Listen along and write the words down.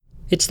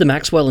It's the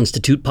Maxwell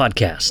Institute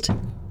podcast.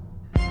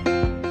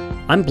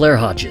 I'm Blair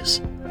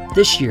Hodges.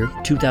 This year,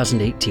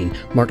 2018,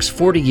 marks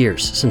 40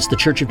 years since the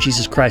Church of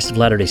Jesus Christ of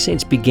Latter-day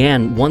Saints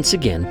began once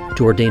again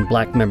to ordain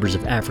black members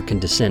of African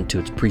descent to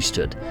its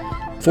priesthood.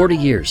 40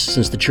 years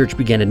since the church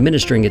began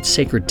administering its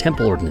sacred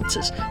temple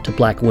ordinances to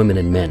black women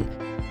and men.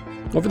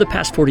 Over the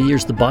past 40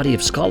 years, the body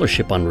of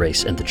scholarship on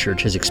race and the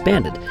church has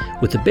expanded,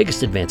 with the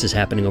biggest advances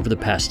happening over the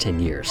past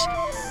 10 years.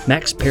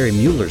 Max Perry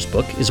Mueller's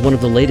book is one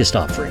of the latest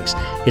offerings.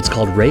 It's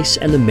called Race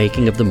and the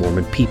Making of the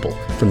Mormon People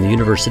from the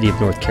University of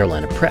North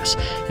Carolina Press,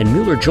 and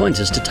Mueller joins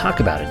us to talk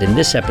about it in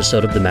this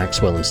episode of the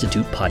Maxwell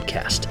Institute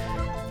podcast.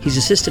 He's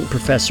assistant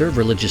professor of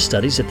religious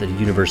studies at the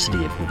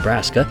University of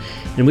Nebraska,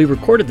 and we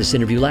recorded this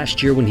interview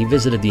last year when he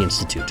visited the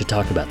Institute to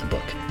talk about the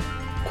book.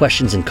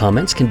 Questions and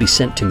comments can be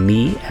sent to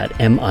me at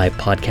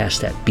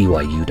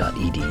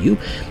mipodcast@byu.edu.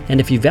 And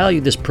if you value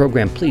this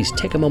program, please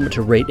take a moment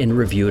to rate and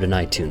review it on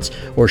iTunes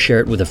or share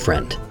it with a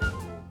friend.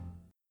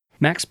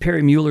 Max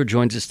Perry Mueller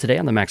joins us today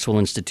on the Maxwell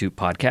Institute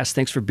podcast.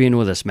 Thanks for being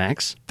with us,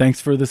 Max. Thanks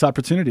for this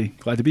opportunity.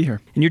 Glad to be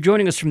here. And you're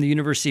joining us from the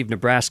University of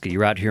Nebraska.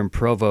 You're out here in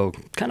Provo,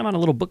 kind of on a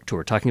little book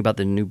tour, talking about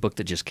the new book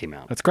that just came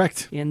out. That's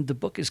correct. And the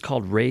book is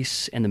called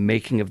Race and the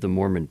Making of the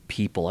Mormon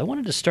People. I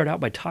wanted to start out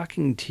by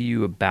talking to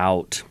you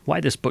about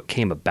why this book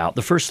came about.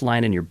 The first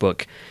line in your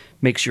book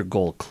makes your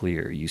goal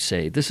clear. You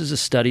say, "This is a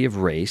study of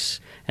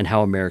race and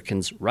how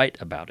Americans write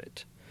about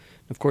it."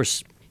 Of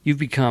course, you've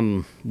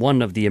become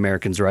one of the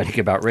Americans writing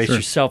about race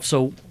yourself.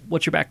 So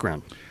what's your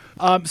background?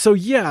 Let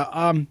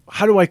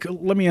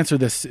me answer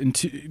this in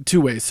two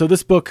ways. So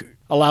this book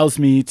allows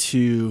me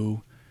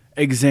to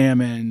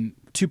examine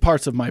two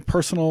parts of my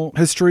personal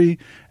history,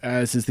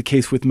 as is the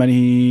case with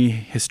many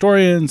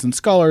historians and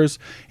scholars,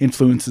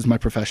 influences my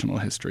professional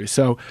history.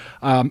 So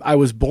I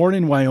was born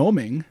in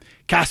Wyoming,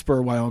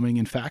 Casper, Wyoming,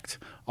 in fact,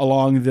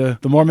 along the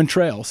Mormon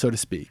Trail, so to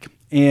speak.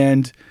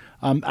 And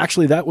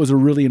actually that was a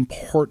really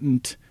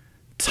important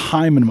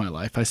time in my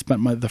life. I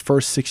spent the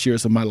first 6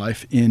 years of my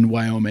life in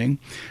Wyoming,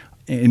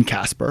 in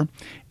Casper.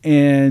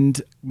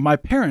 And my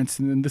parents,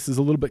 and this is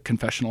a little bit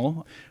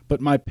confessional, but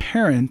my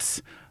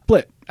parents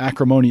split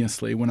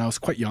acrimoniously when I was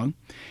quite young.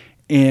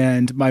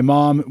 And my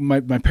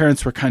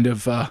parents were kind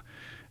of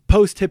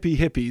post-hippie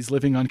hippies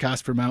living on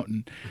Casper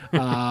Mountain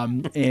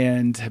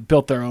and had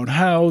built their own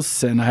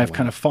house. And I have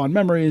kind of fond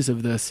memories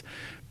of this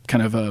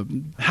kind of a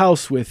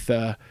house with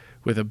a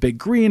big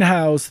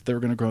greenhouse. They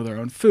were going to grow their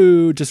own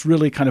food, just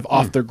really kind of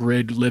off the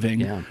grid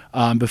living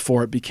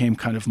before it became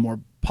kind of more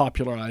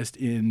popularized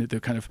in the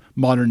kind of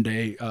modern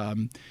day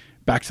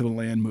back to the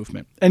land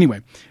movement.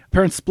 Anyway,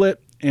 parents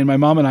split and my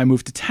mom and I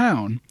moved to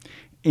town,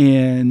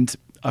 and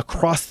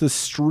across the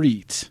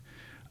street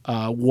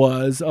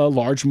was a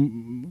large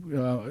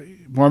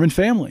Mormon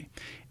family.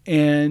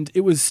 And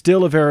it was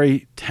still a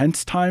very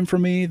tense time for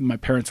me. My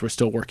parents were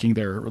still working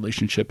their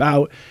relationship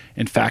out.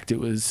 In fact, it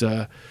was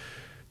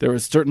there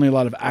was certainly a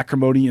lot of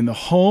acrimony in the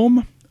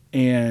home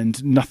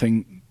and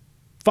nothing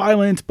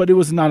violent, but it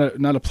was not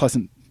a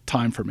pleasant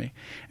time for me.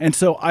 And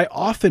so I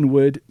often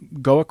would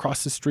go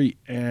across the street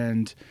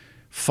and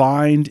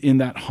find in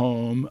that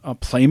home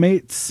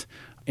playmates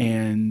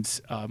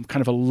and kind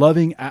of a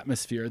loving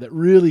atmosphere that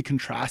really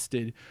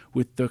contrasted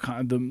with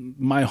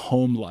my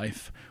home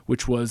life,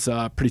 which was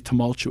pretty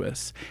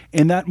tumultuous.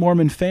 And that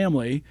Mormon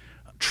family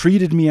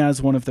treated me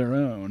as one of their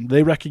own.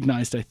 They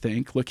recognized, I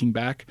think, looking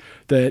back,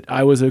 that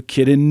I was a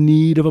kid in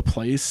need of a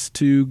place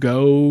to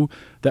go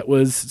that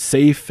was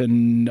safe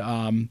and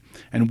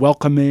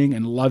welcoming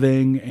and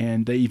loving,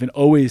 and they even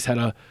always had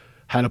a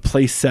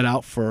place set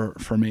out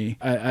for me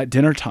at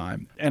dinner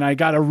time. And I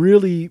got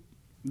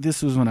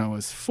this was when I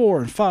was 4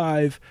 and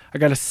 5, I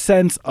got a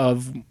sense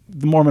of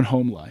the Mormon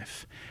home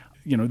life.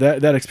 You know,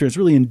 that experience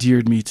really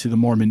endeared me to the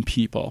Mormon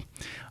people.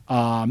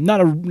 Not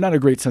a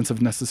great sense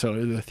of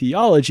necessarily the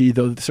theology,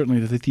 though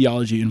certainly the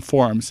theology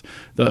informs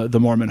the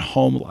Mormon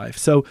home life.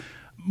 So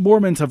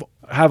Mormons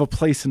have a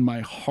place in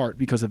my heart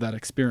because of that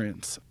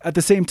experience. At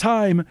the same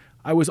time,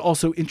 I was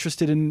also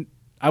interested in,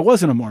 I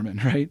wasn't a Mormon,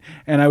 right?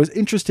 And I was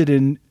interested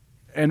in,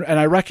 and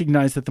I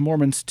recognized that the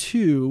Mormons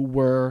too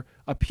were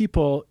a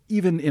people,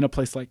 even in a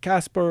place like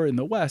Casper in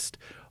the West,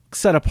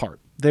 set apart.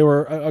 They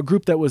were a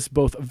group that was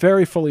both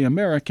very fully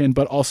American,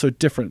 but also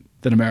different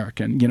than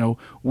American. You know,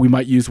 we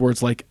might use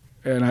words like,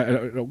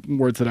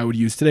 words that I would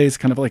use today is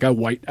kind of like a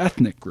white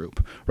ethnic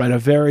group, right?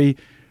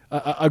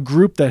 A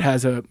group that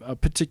has a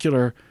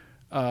particular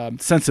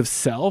sense of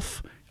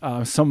self,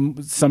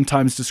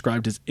 sometimes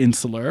described as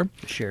insular.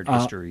 A shared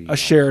history. A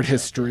shared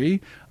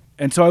history.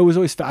 And so I was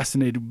always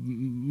fascinated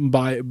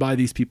by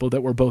these people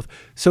that were both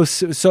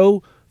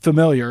so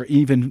familiar,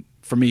 even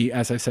for me,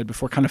 as I said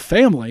before, kind of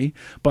family,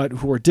 but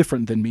who are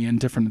different than me and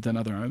different than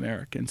other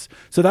Americans.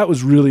 So that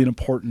was really an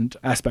important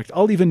aspect.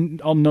 I'll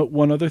note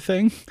one other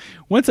thing.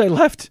 Once I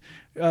left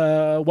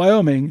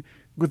Wyoming,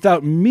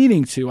 without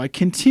meaning to, I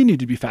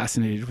continued to be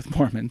fascinated with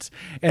Mormons.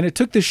 And it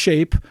took the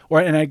shape,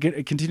 and I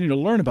continued to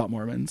learn about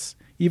Mormons,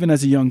 even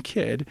as a young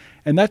kid,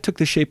 and that took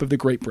the shape of the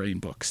Great Brain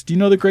books. Do you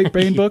know the Great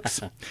Brain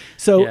books?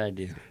 So yeah, I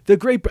do.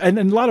 And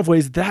in a lot of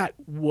ways, that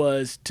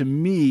was, to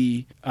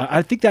me,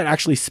 I think that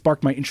actually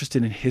sparked my interest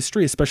in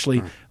history,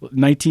 especially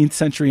 19th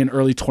century and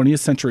early 20th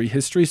century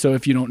history. So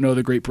if you don't know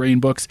the Great Brain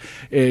books,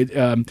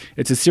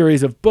 it's a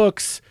series of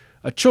books,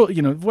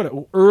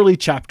 early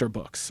chapter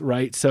books,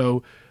 right?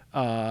 So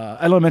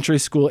elementary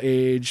school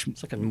age.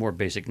 It's like a more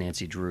basic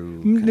Nancy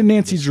Drew.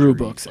 Nancy Drew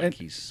books. Like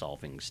he's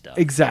solving stuff.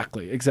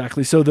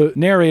 Exactly. So the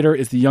narrator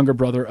is the younger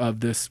brother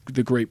of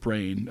the Great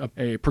Brain,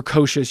 a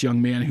precocious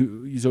young man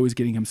who is always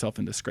getting himself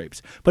into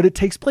scrapes. But it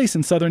takes place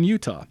in southern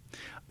Utah,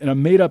 in a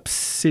made-up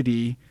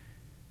city,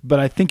 but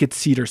I think it's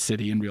Cedar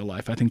City in real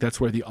life. I think that's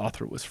where the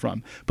author was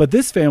from. But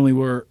this family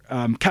were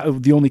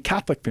the only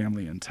Catholic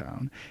family in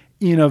town,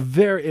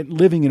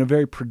 living in a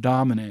very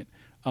predominant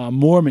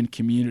Mormon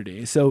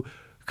community. So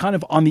kind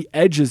of on the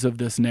edges of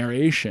this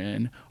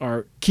narration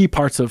are key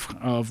parts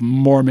of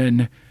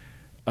Mormon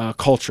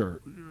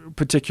culture,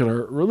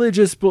 particular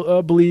religious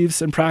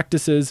beliefs and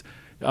practices,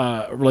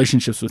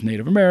 relationships with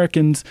Native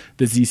Americans,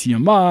 the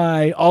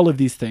ZCMI, all of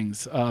these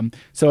things.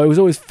 So I was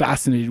always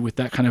fascinated with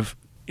that kind of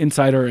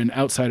insider and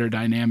outsider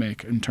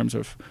dynamic in terms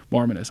of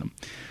Mormonism.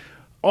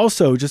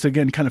 Also, just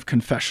again, kind of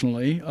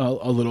confessionally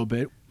a little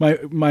bit,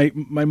 my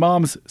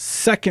mom's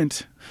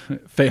second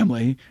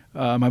family,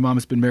 my mom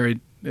has been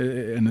married,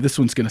 and this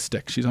one's going to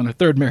stick. She's on her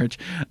third marriage.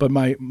 But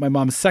my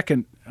mom's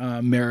second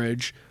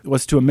marriage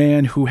was to a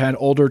man who had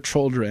older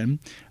children,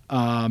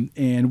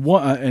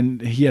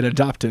 and he had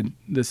adopted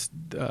this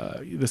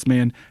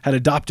man had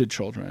adopted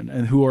children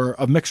and who are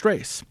of mixed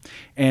race.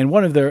 And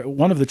one of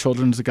the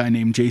children is a guy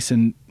named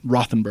Jason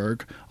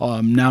Rothenberg,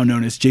 now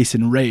known as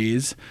Jason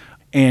Reyes.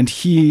 And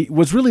he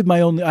was really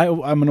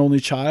I'm an only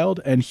child,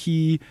 and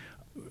he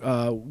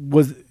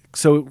was.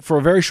 So for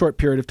a very short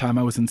period of time,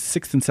 I was in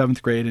 6th and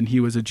 7th grade, and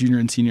he was a junior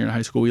and senior in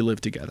high school. We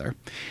lived together.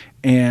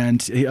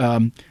 And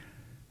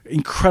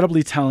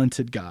incredibly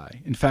talented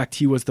guy. In fact,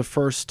 he was the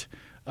first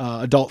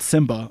adult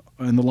Simba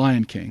in The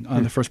Lion King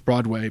on the first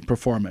Broadway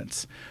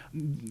performance.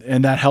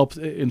 And that helped,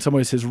 in some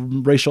ways, his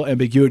racial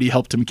ambiguity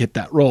helped him get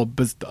that role,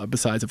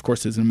 besides, of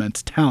course, his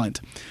immense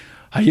talent.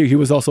 He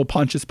was also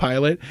Pontius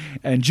Pilate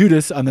and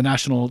Judas on the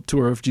national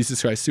tour of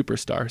Jesus Christ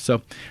Superstar.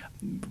 So,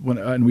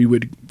 and we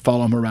would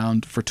follow him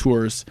around for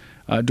tours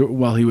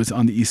while he was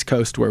on the East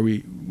Coast where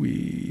we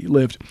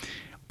lived.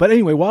 But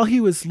anyway, while he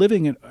was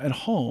living at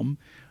home,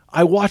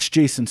 I watched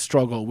Jason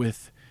struggle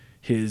with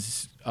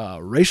his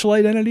racial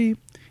identity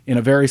in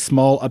a very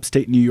small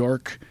upstate New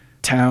York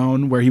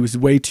town where he was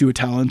way too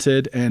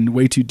talented and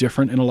way too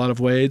different in a lot of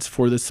ways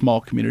for this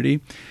small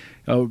community.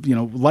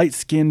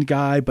 Light-skinned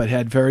guy, but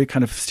had very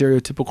kind of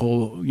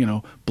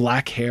stereotypical,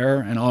 black hair,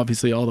 and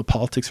obviously all the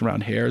politics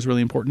around hair is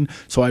really important.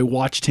 So I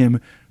watched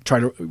him try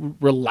to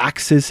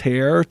relax his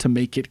hair to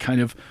make it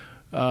kind of,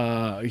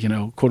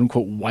 quote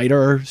unquote,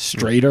 whiter,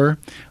 straighter.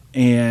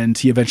 And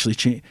he eventually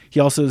changed.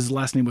 His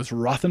last name was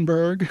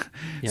Rothenberg.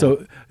 Yeah.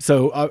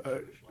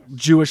 So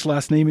Jewish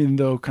last name, even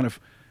though kind of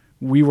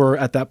we were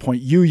at that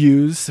point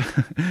UUs,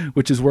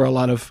 which is where a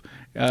lot of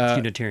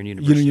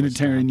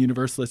Unitarian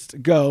Universalists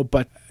go.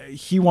 But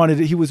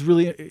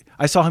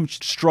I saw him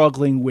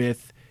struggling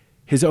with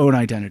his own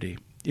identity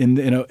in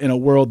a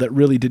world that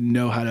really didn't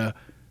know how to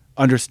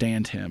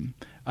understand him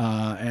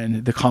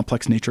and the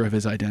complex nature of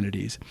his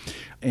identities.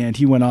 And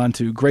he went on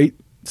to great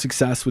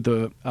success with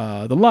the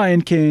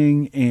Lion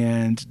King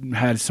and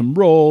had some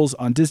roles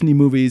on Disney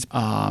movies,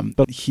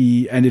 but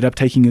he ended up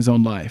taking his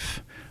own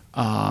life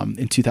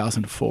in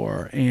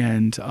 2004.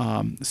 And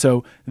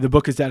so the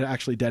book is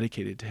actually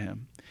dedicated to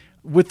him.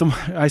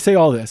 I say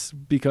all this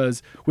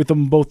because with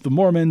both the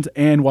Mormons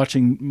and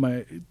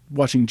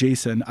watching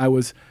Jason,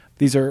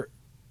 these are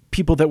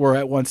people that were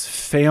at once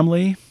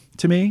family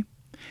to me,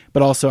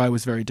 but also I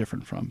was very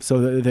different from.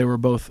 So they were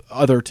both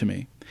other to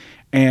me.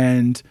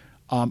 And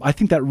I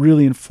think that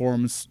really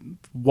informs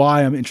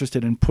why I'm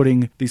interested in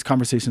putting these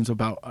conversations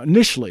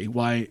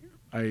why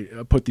I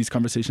put these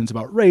conversations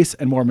about race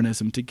and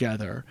Mormonism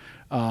together.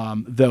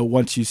 Though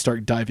once you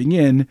start diving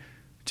in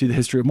to the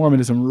history of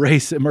Mormonism,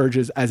 race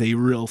emerges as a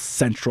real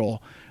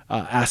central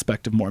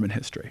aspect of Mormon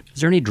history.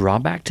 Is there any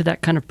drawback to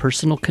that kind of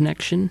personal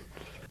connection?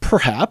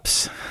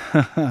 Perhaps.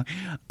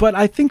 But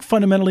I think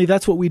fundamentally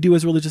that's what we do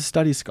as religious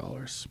studies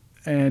scholars.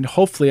 And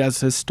hopefully as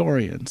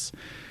historians,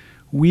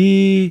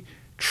 we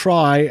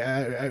try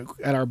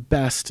at our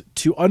best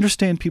to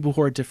understand people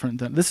who are different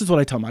than. This is what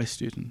I tell my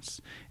students,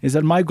 is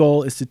that my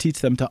goal is to teach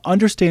them to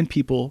understand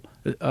people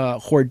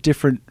who are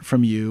different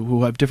from you,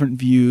 who have different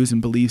views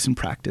and beliefs and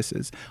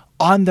practices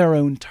on their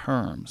own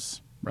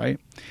terms, right?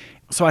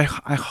 So I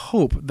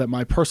hope that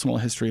my personal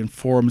history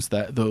informs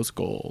those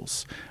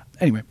goals.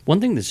 Anyway,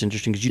 one thing that's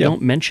interesting is you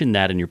don't mention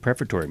that in your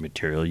prefatory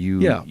material.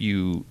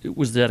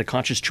 Was that a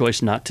conscious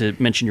choice not to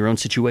mention your own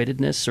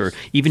situatedness or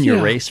even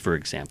your race, for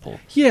example?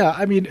 Yeah,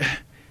 I mean,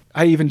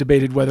 I even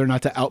debated whether or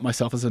not to out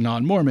myself as a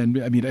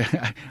non-Mormon. I mean,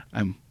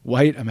 I'm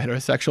white. I'm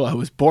heterosexual. I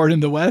was born in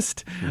the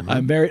West. Mm-hmm.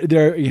 I'm married.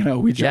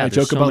 I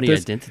joke so about many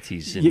this.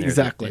 Identities in there,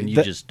 exactly, and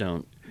you just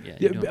don't. Yeah,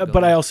 you don't go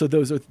but I there. also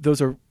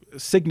those are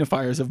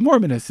signifiers of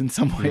Mormonists in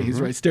some ways,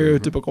 right?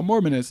 Stereotypical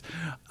Mormonists.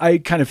 I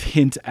kind of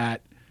hint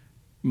at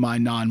my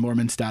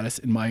non-Mormon status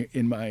in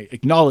my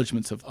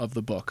acknowledgments of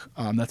the book.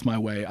 That's my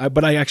way.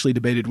 But I actually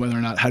debated whether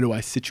or not how do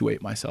I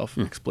situate myself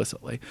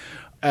explicitly,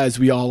 as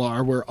we all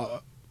are. We're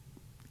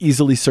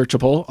easily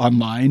searchable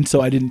online, so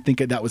I didn't think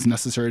that was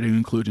necessary to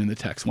include in the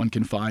text. One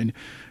can find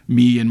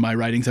me in my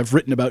writings. I've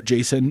written about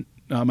Jason,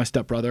 my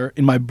stepbrother,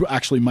 in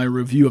my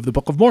review of the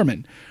Book of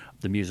Mormon,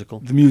 The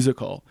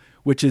musical.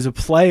 which is a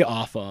play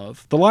off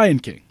of The Lion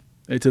King.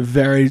 It's a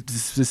very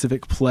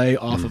specific play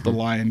off of the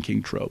Lion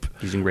King trope.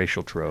 Using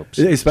racial tropes.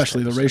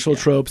 Especially the racial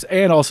tropes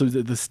and also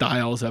the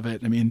styles of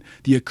it. I mean,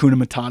 the Hakuna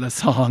Matata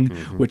song,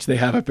 which they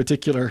have a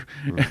particular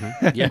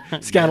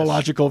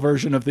scatological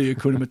version of the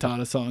Hakuna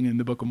Matata song in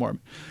the Book of Mormon.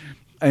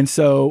 And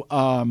so,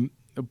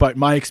 but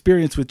my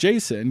experience with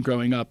Jason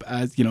growing up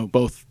as,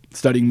 both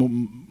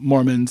studying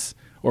Mormons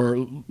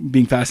or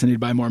being fascinated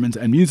by Mormons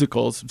and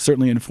musicals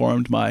certainly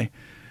informed my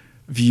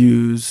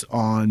views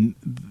on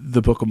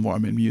the Book of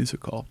Mormon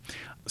musical.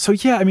 So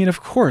yeah, I mean,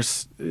 of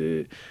course,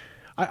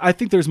 I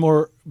think there's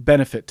more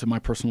benefit to my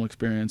personal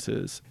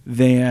experiences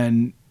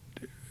than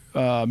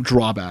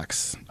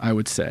drawbacks, I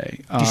would say.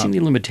 Do you see any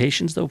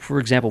limitations, though? For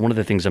example, one of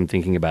the things I'm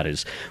thinking about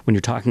is when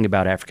you're talking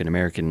about African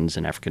Americans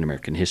and African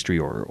American history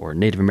or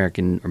Native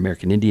American or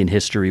American Indian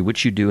history,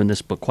 which you do in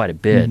this book quite a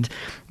bit,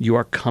 you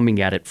are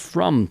coming at it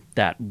from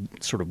that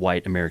sort of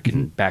white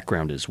American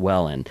background as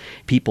well. And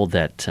people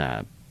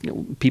that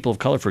people of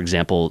color, for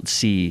example,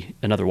 see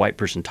another white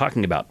person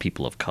talking about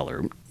people of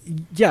color.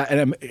 Yeah,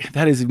 and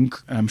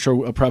I'm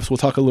sure perhaps we'll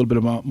talk a little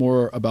bit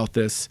more about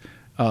this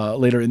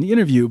later in the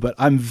interview, but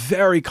I'm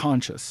very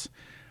conscious,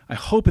 I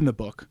hope in the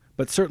book,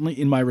 but certainly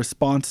in my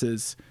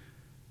responses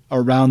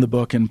around the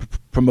book and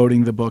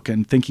promoting the book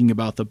and thinking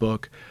about the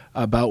book,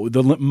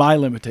 about my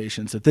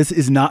limitations, that this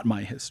is not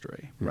my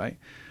history, right?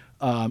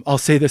 I'll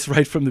say this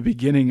right from the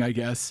beginning, I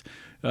guess,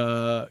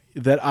 that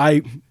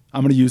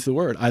I'm going to use the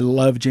word. I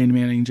love Jane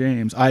Manning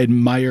James. I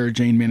admire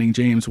Jane Manning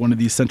James, one of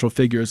these central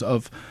figures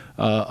of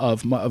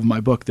my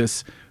book.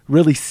 This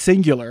really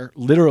singular,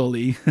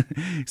 literally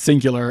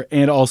singular,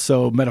 and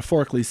also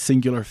metaphorically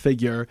singular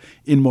figure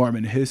in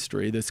Mormon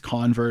history. This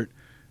convert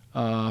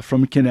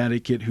from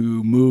Connecticut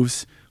who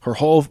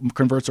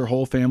converts her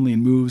whole family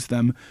and moves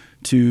them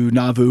to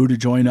Nauvoo to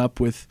join up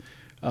with.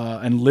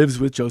 And lives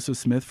with Joseph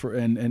Smith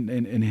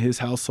in his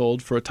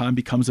household for a time,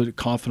 becomes a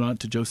confidant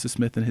to Joseph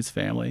Smith and his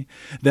family,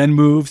 then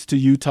moves to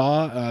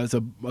Utah as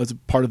a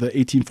part of the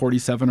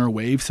 1847er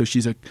wave. So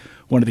she's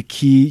one of the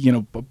key,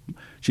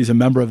 she's a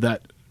member of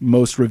that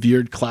most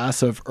revered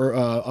class of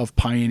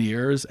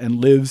pioneers, and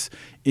lives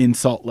in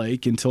Salt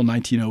Lake until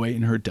 1908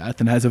 and her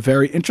death, and has a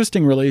very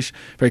interesting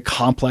very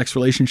complex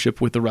relationship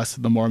with the rest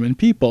of the Mormon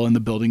people in the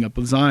building up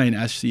of Zion,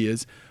 as she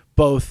is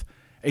both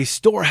a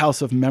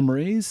storehouse of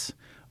memories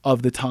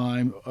of the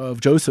time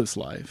of Joseph's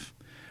life,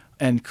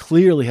 and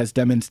clearly has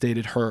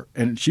demonstrated her,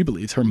 and she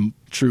believes her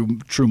true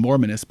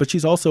Mormonist, but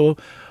she's also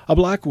a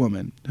black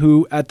woman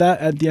who at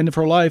the end of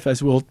her life,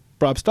 as we'll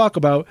perhaps talk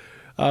about,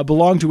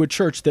 belonged to a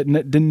church that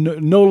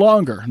no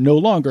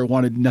longer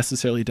wanted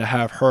necessarily to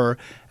have her,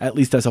 at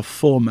least as a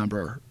full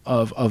member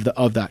of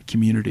that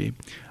community.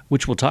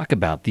 Which we'll talk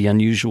about, the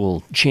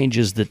unusual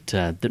changes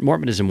that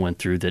Mormonism went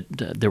through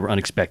that were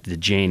unexpected to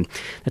Jane.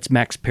 That's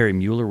Max Perry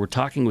Mueller. We're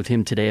talking with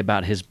him today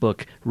about his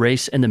book,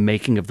 Race and the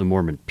Making of the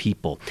Mormon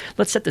People.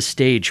 Let's set the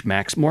stage,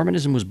 Max.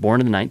 Mormonism was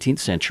born in the 19th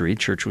century. The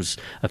church was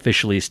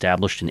officially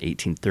established in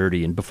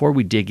 1830. And before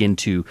we dig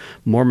into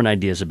Mormon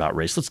ideas about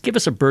race, let's give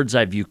us a bird's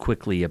eye view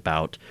quickly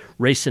about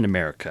race in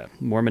America,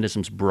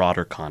 Mormonism's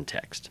broader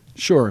context.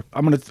 Sure.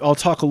 I'll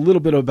talk a little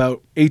bit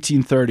about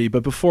 1830,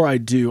 but before I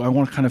do, I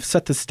want to kind of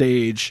set the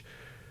stage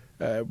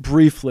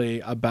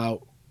briefly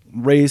about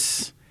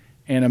race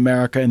and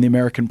America and the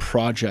American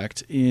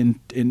project in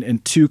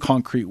two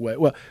concrete ways.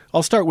 Well,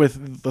 I'll start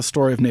with the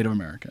story of Native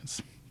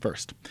Americans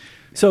first.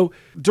 So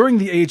during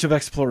the age of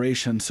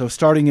exploration, so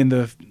starting in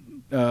the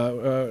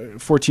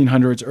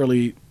 1400s,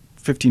 early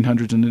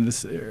 1500s, and in the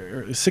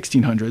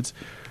 1600s.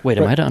 Wait,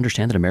 am I to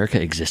understand that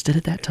America existed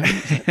at that time?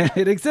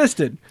 It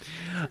existed.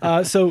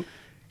 So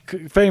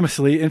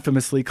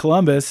infamously,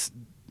 Columbus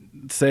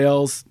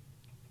sails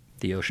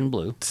the ocean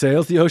blue,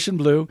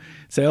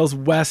 sails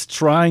west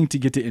trying to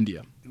get to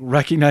India.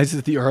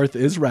 Recognizes the earth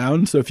is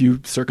round, so if you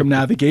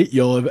circumnavigate,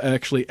 you'll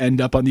actually end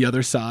up on the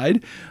other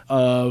side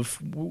of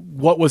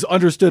what was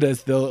understood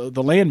as the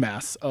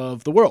landmass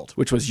of the world,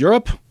 which was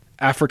Europe,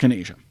 Africa, and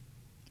Asia,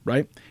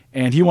 right?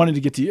 And he wanted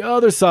to get to the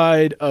other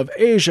side of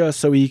Asia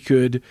so he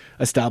could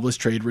establish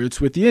trade routes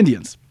with the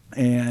Indians.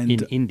 And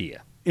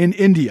in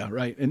India,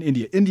 right?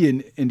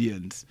 Indian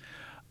Indians.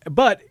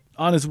 But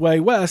on his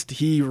way west,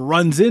 he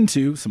runs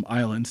into some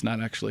islands,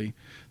 not actually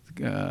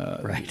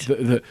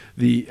the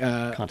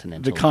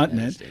continent.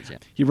 States, yeah.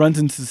 He runs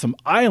into some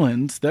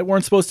islands that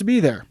weren't supposed to be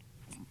there.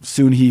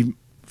 Soon he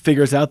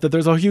figures out that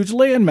there's a huge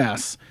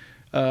landmass,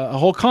 a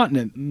whole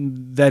continent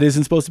that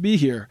isn't supposed to be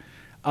here.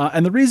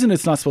 And the reason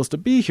it's not supposed to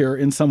be here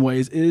in some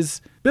ways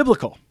is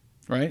biblical,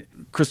 right?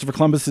 Christopher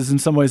Columbus is in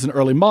some ways an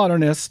early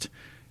modernist.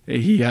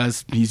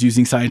 He's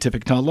using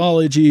scientific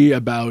technology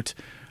about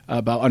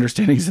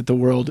understandings that the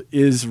world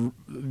is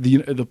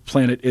the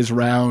planet is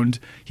round.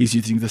 He's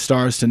using the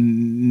stars to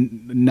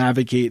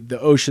navigate the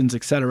oceans,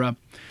 etc.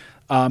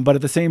 But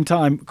at the same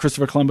time,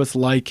 Christopher Columbus,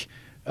 like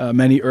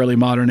many early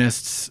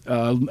modernists,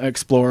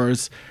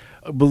 explorers,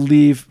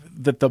 believe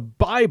that the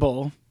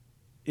Bible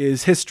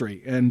is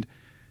history, and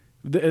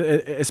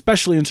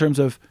especially in terms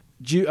of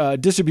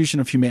distribution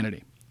of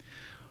humanity.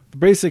 The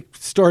basic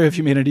story of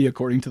humanity,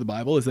 according to the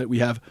Bible, is that we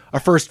have our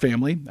first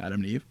family,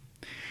 Adam and Eve,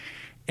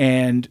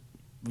 and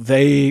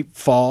they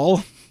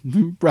fall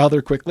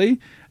rather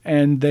quickly,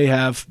 and they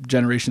have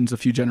generations, a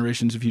few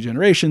generations,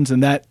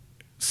 and that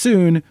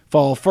soon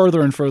fall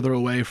further and further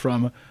away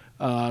from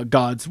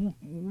God's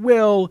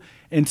will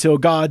until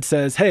God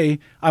says, hey,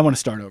 I want to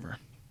start over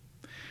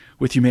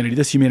with humanity.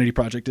 This humanity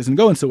project isn't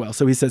going so well.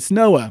 So he says,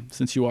 Noah,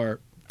 since you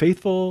are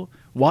faithful,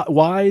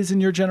 wise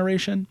in your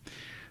generation,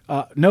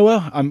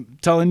 Noah, I'm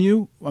telling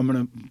you, I'm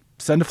going to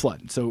send a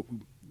flood. So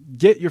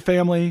get your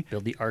family.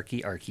 Build the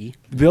arky.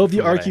 Build the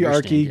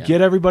arky.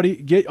 Yeah.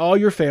 Get all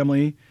your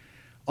family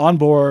on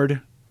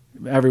board.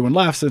 Everyone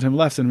laughs at him.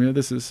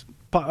 This is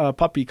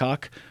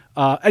poppycock.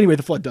 Anyway,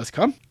 the flood does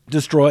come.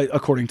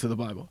 According to the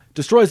Bible.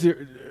 Destroys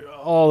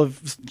all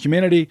of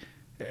humanity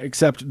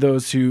except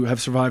those who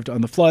have survived on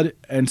the flood.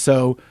 And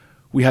so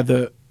we have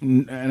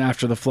and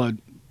after the flood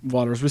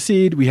waters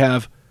recede, we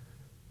have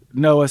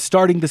Noah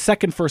starting the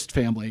first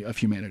family of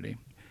humanity,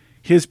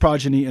 his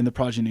progeny and the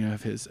progeny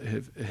of his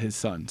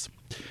sons.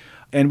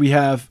 And we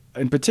have,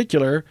 in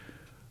particular,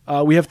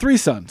 we have 3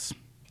 sons,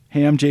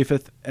 Ham,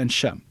 Japheth, and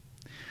Shem.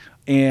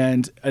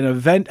 And an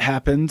event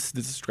happens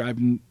that's described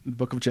in the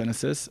book of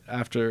Genesis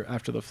after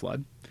the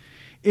flood,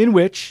 in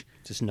which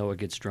just Noah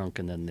gets drunk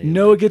and then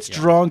Noah gets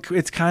drunk.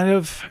 It's kind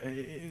of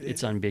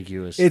it's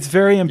ambiguous. It's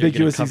very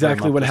ambiguous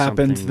exactly what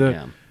happens.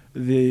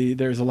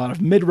 There's a lot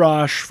of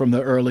midrash from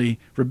the early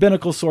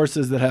rabbinical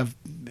sources that have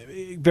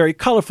very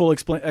colorful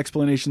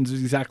explanations of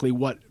exactly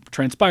what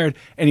transpired.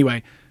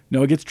 Anyway,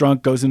 Noah gets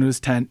drunk, goes into his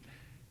tent,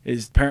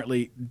 is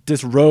apparently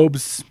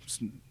disrobes,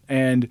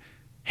 and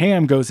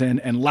Ham goes in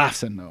and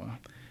laughs at Noah.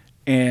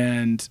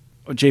 And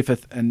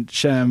Japheth and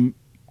Shem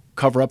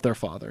cover up their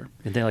father.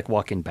 And they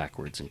walk in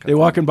backwards. They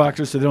walk in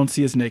backwards so they don't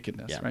see his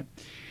nakedness, right?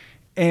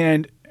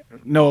 And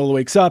Noah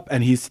wakes up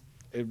and he's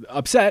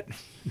upset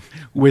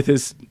with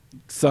his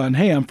son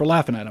Ham for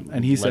laughing at him.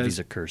 And he levies says,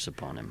 a curse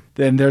upon him.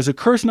 Then there's a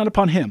curse not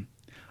upon him,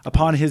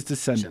 upon his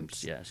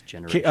descendants. Yes,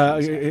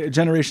 generations.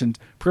 Generations.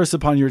 Curse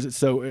upon yours.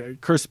 So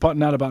curse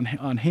not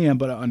on Ham,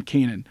 but on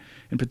Canaan,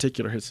 in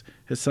particular, his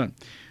son.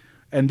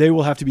 And they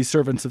will have to be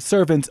servants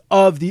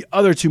of the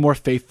other 2 more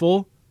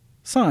faithful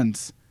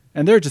sons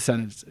and their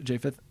descendants,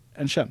 Japheth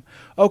and Shem.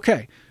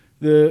 Okay,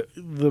 the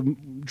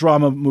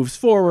drama moves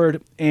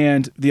forward,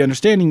 and the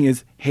understanding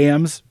is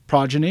Ham's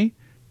progeny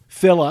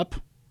fill up,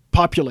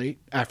 populate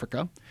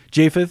Africa.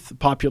 Japheth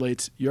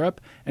populates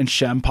Europe, and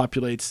Shem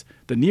populates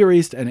the Near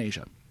East and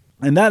Asia.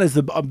 And that is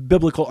the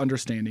biblical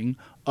understanding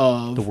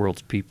of the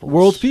world's people.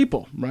 World's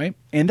people, right?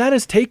 And that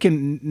is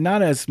taken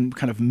not as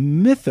kind of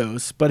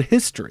mythos, but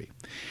history.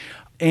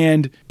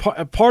 And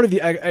part of the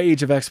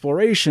age of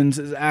explorations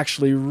is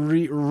actually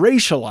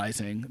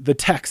racializing the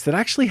text that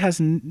actually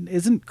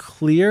isn't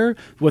clear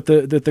what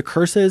the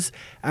curses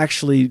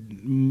actually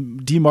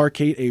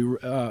demarcate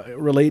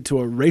relate to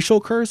a racial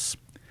curse.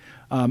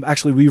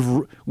 Actually,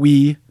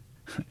 we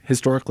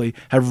historically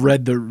have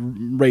read the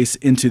race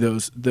into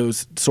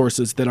those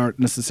sources that aren't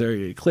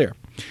necessarily clear,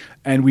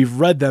 and we've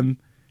read them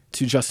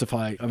to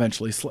justify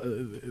eventually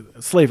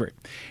slavery.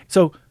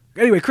 So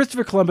anyway,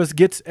 Christopher Columbus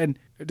gets and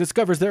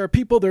discovers there are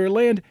people, there are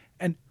land,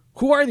 and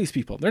who are these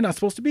people? They're not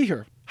supposed to be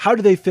here. How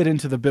do they fit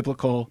into the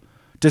biblical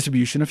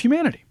distribution of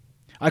humanity?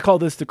 I call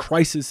this the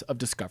crisis of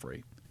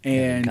discovery.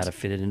 And got to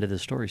fit it into the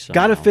story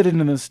somehow. Got to fit it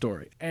into the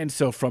story. And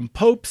so from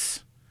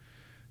popes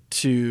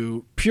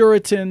to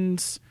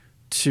Puritans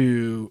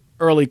to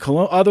other early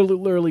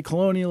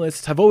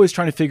colonialists have always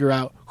trying to figure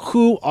out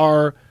who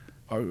are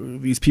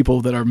these people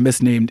that are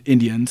misnamed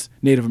Indians,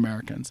 Native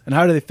Americans, and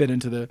how do they fit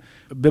into the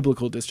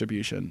biblical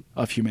distribution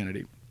of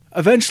humanity?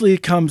 Eventually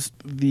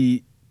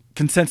the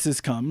consensus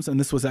comes, and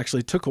this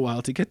took a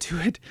while to get to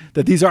it,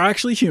 that these are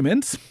actually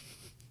humans.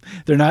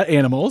 They're not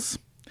animals,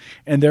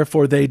 and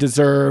therefore they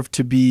deserve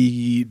to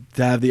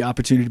have the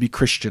opportunity to be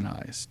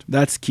Christianized.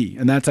 That's key,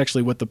 and that's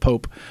actually what the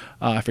Pope,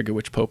 I forget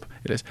which Pope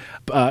it is,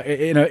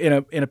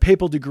 in a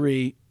papal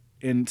degree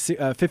in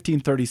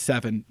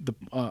 1537,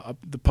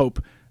 the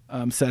Pope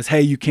says,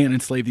 hey, you can't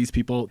enslave these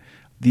people.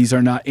 These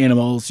are not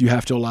animals. You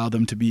have to allow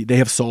them to be, they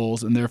have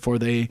souls, and therefore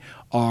they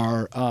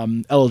are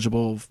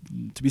eligible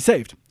to be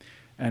saved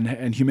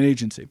and human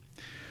agency.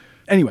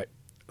 Anyway,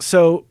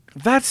 so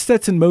that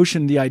sets in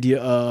motion the idea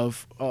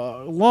of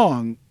a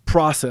long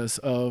process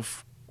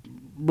of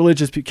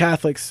religious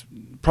Catholics,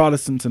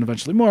 Protestants, and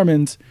eventually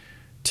Mormons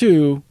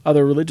to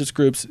other religious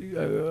groups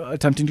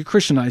attempting to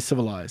Christianize,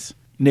 civilize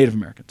Native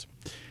Americans.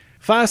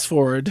 Fast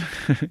forward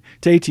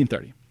to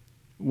 1830,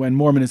 when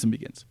Mormonism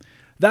begins.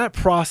 That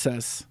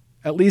process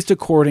at least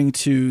according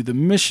to the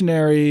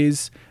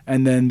missionaries,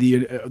 and then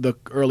the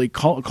early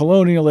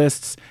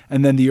colonialists,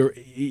 and then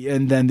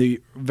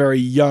the very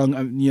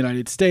young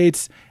United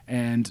States,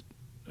 and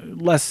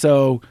less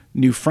so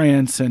New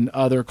France and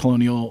other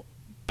colonial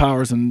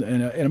powers in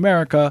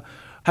America,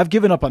 have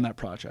given up on that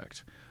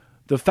project.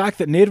 The fact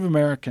that Native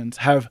Americans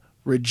have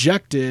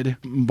rejected,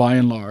 by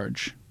and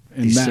large,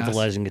 in the mass,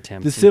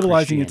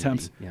 civilizing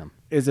attempts, yeah,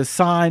 is a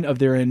sign of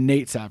their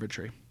innate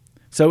savagery.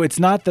 So it's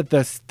not that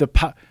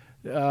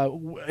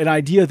an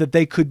idea that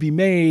they could be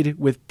made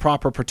with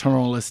proper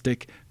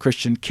paternalistic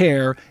Christian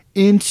care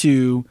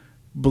into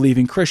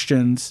believing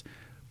Christians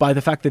by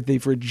the fact that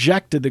they've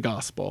rejected the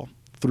gospel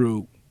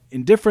through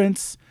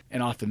indifference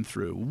and often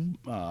through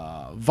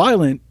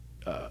violent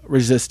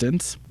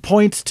resistance,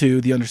 points to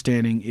the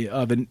understanding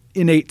of an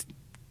innate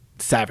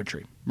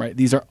savagery. Right?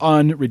 These are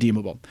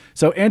unredeemable.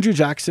 So Andrew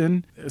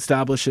Jackson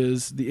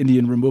establishes the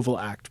Indian Removal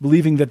Act,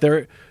 believing that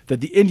the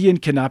Indian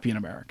cannot be an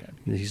American.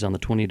 He's on the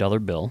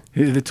 $20 bill.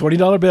 The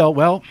 $20 bill.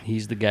 Well,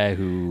 he's the guy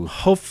who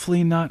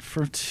hopefully not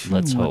for too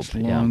much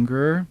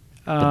longer.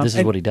 Yeah. But this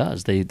is what he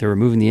does. They're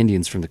removing the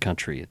Indians from the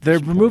country. They're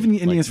removing the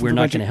Indians from the country.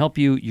 We're not going to help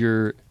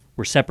you.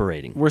 We're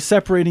separating. We're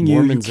separating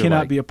you. You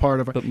cannot be a part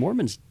of it. But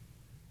Mormons.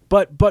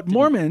 But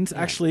Mormons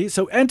actually.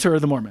 So enter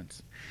the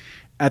Mormons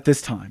at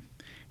this time,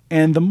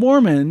 and the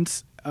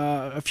Mormons.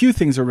 A few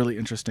things are really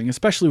interesting,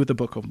 especially with the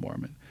Book of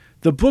Mormon.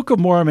 The Book of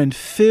Mormon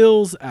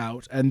fills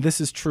out, and this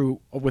is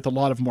true with a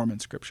lot of Mormon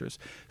scriptures,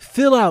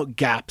 fill out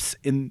gaps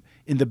in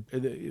the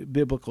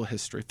biblical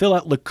history, fill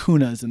out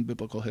lacunas in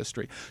biblical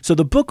history. So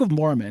the Book of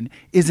Mormon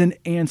is an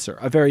answer,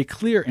 a very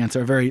clear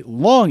answer, a very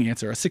long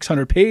answer, a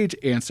 600-page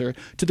answer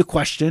to the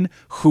question,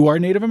 who are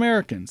Native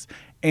Americans?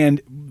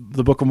 And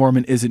the Book of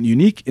Mormon isn't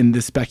unique in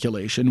this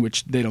speculation,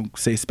 which they don't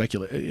say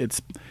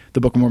the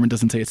Book of Mormon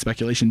doesn't say it's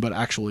speculation, but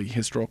actually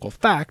historical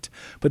fact.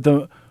 But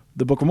the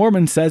Book of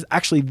Mormon says,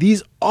 actually,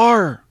 these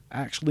are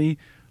actually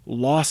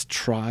lost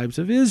tribes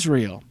of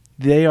Israel.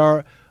 They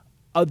are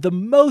the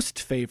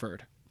most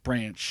favored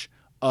branch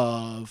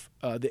of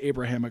the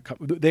Abrahamic.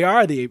 They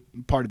are the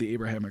part of the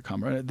Abrahamic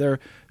covenant.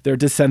 They're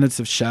descendants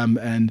of Shem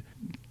and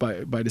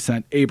by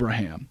descent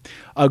Abraham.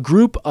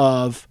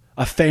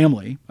 A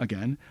family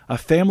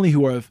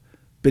who have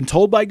been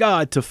told by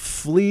God to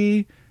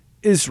flee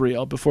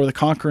Israel before the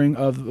conquering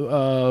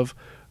of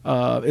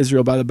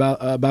Israel by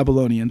the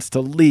Babylonians, to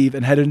leave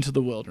and head into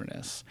the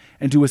wilderness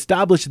and to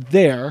establish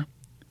there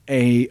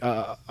a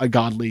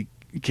godly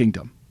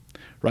kingdom,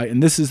 right?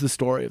 And this is the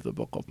story of the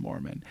Book of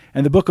Mormon.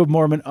 And the Book of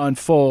Mormon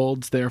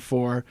unfolds,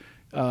 therefore,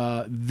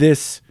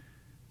 this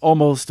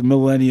almost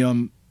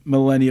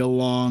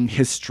millennial-long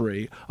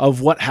history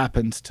of what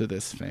happens to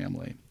this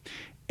family.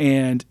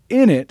 And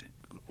in it,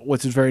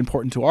 what's very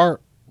important to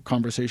our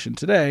conversation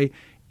today,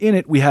 in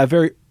it we have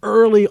very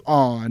early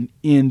on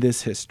in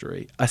this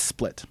history a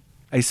split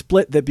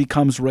that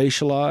becomes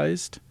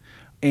racialized.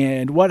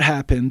 And what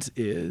happens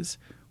is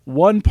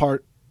one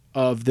part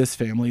of this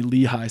family,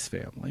 Lehi's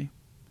family,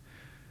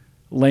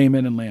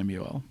 Laman and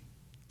Lemuel,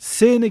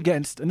 sin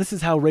against, and this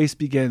is how race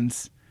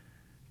begins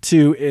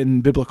too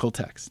in biblical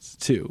texts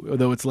too,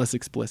 although it's less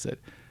explicit.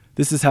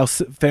 This is how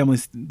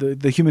families,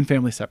 the human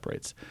family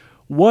separates.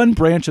 One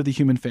branch of the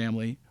human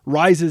family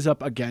rises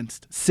up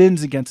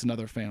sins against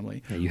another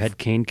family. Yeah, you had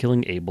Cain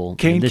killing Abel.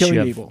 Killing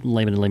Abel.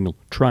 Laman and Lemuel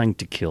trying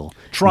to kill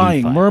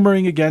Nephi.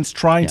 Murmuring against,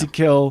 trying to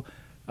kill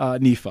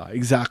Nephi.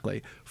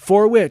 Exactly.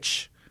 For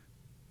which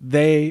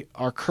they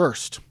are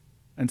cursed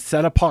and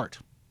set apart,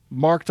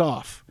 marked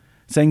off,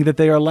 saying that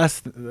they are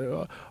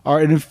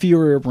an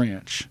inferior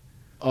branch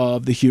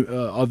of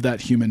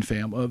that human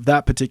family, of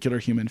that particular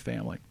human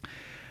family.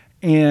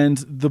 And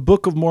the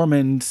Book of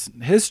Mormon's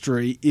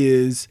history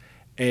is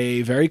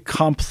a very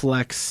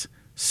complex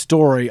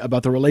story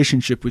about the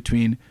relationship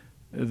between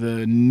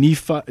the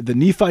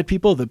Nephite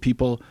people, the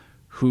people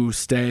who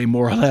stay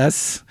more or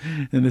less,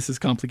 and this is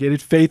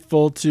complicated,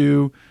 faithful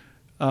to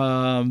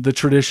the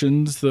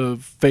traditions, the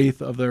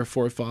faith of their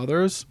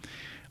forefathers,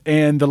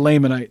 and the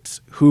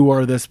Lamanites, who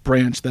are this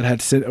branch that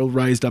had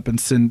rised up and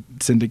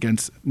sinned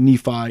against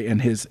Nephi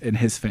and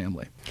his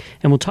family.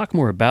 And we'll talk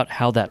more about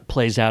how that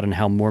plays out and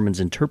how Mormons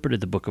interpreted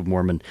the Book of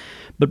Mormon.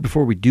 But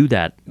before we do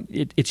that,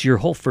 it's your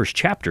whole first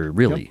chapter,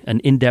 really,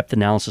 an in-depth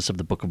analysis of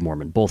the Book of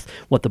Mormon, both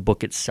what the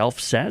book itself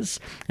says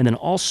and then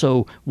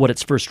also what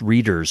its first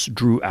readers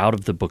drew out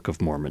of the Book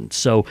of Mormon.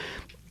 So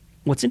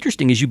what's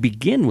interesting is you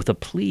begin with a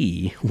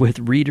plea with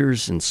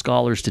readers and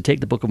scholars to take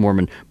the Book of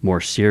Mormon more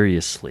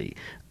seriously.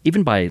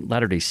 Even by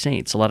Latter-day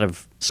Saints, a lot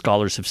of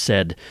scholars have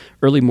said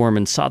early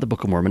Mormons saw the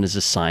Book of Mormon as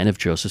a sign of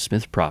Joseph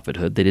Smith's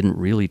prophethood. They didn't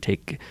really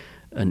take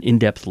an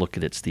in-depth look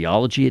at its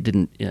theology. It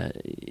didn't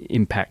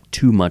impact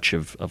too much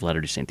of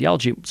Latter-day Saint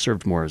theology. It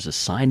served more as a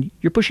sign.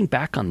 You're pushing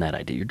back on that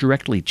idea. You're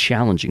directly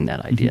challenging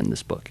that idea in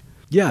this book.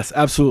 Yes,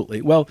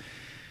 absolutely. Well,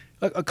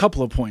 a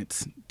couple of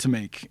points to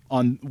make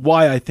on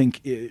why I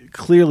think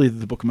clearly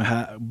the Book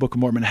of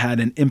Mormon had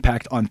an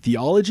impact on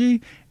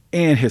theology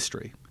and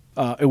history,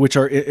 which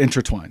are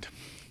intertwined.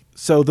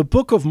 So the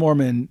Book of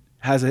Mormon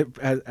has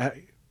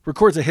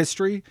records a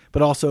history,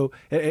 but also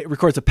it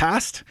records a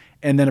past,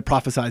 and then it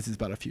prophesizes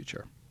about a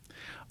future.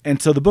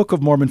 And so the Book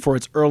of Mormon, for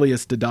its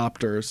earliest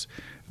adopters,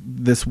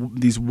 these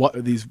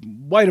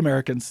white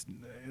Americans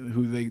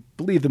who they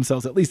believe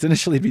themselves at least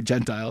initially to be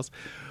Gentiles,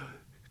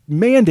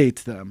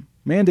 mandates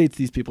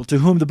these people to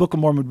whom the Book of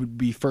Mormon would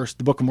be first,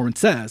 the Book of Mormon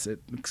says, it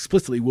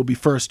explicitly will be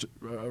first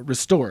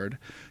restored,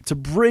 to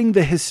bring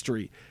the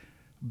history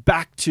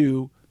back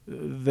to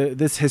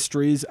this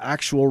history's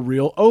actual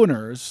real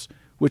owners,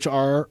 which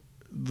are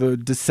the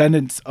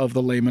descendants of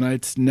the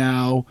Lamanites,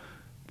 now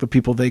the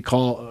people they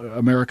call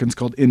Americans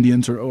called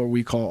Indians, or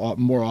we call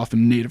more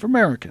often Native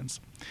Americans.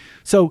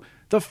 So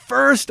the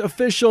first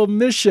official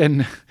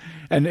mission,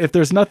 and if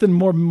there's nothing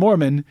more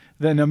Mormon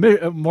than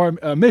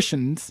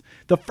missions,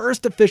 the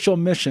first official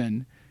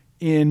mission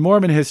in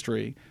Mormon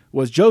history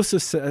was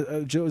Joseph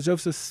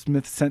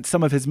Smith sent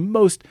some of his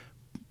most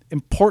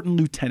important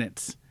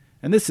lieutenants.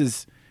 And this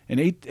is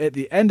at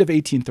the end of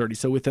 1830,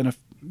 so within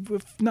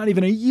not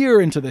even a year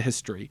into the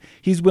history,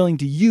 he's willing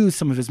to use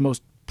some of his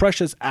most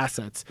precious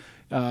assets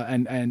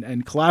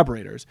and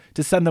collaborators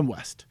to send them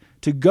west,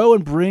 to go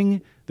and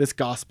bring this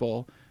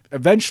gospel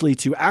eventually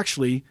to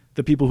actually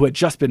the people who had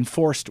just been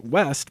forced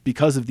west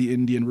because of the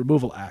Indian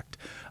Removal Act.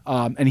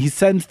 And he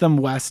sends them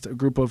west, a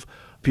group of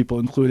people,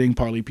 including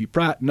Parley P.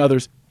 Pratt and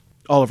others,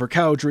 Oliver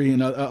Cowdery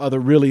and other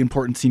really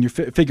important senior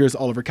figures.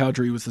 Oliver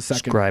Cowdery was the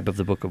second scribe of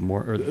the Book of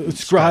Mormon.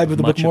 Scribe of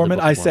the Book of Mormon.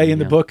 I say in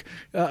the book,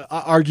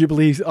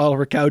 arguably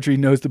Oliver Cowdery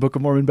knows the Book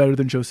of Mormon better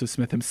than Joseph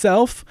Smith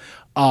himself.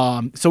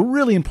 So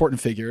really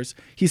important figures.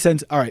 He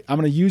sends, all right, I'm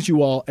going to use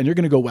you all, and you're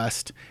going to go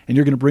west, and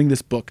you're going to bring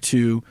this book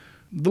to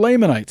the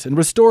Lamanites and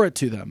restore it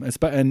to them.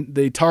 And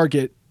they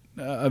target.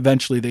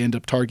 Eventually, they end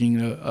up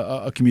targeting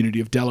a community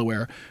of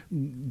Delaware,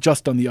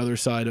 just on the other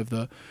side of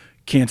the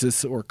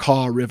Kansas or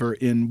Kaw River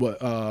in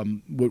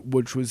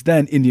which was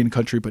then Indian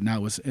country, but now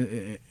was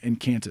in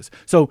Kansas.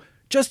 So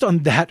just on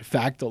that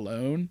fact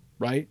alone,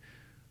 right,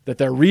 that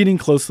they're reading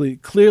closely,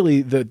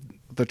 clearly the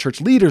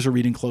church leaders are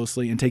reading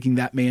closely and taking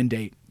that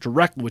mandate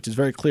directly, which is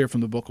very clear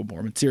from the Book of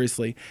Mormon,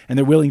 seriously, and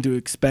they're willing to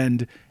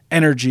expend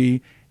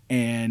energy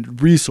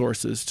and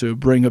resources to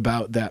bring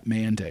about that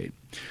mandate.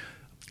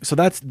 So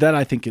that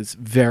I think is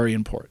very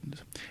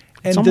important.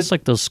 And it's almost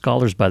like those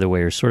scholars, by the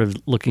way, are sort of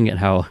looking at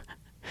how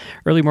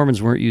early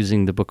Mormons weren't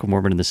using the Book of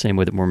Mormon in the same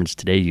way that Mormons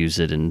today use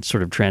it, and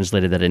sort of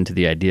translated that into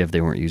the idea of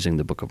they weren't using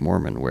the Book of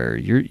Mormon, where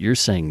you're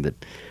saying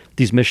that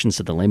these missions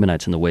to the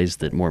Lamanites and the ways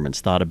that Mormons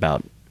thought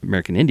about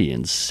American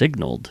Indians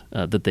signaled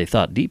that they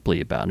thought deeply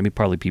about. I mean,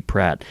 Parley P.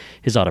 Pratt,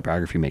 his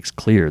autobiography makes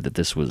clear that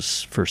this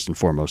was first and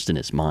foremost in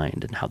his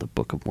mind and how the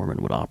Book of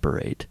Mormon would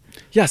operate.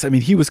 Yes, I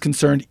mean, he was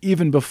concerned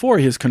even before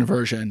his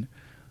conversion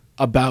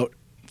about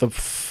the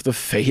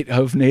fate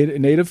of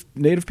native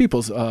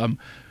peoples.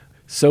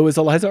 So is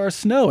Eliza R.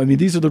 Snow. I mean,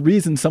 these are the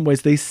reasons, in some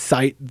ways, they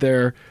cite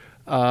their...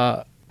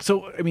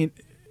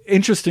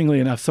 interestingly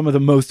enough, some of the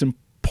most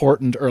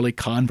important early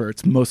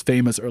converts, most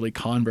famous early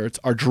converts,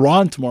 are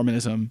drawn to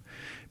Mormonism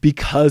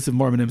because of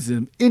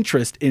Mormonism's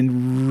interest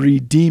in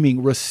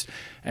redeeming,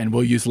 and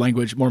we'll use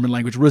Mormon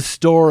language,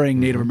 restoring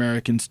Native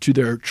Americans to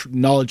their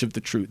knowledge of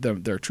the truth,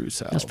 their true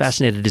selves. I was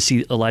fascinated to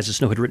see Eliza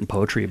Snow had written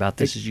poetry about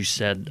this, as you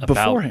said,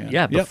 beforehand.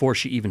 Before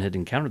she even had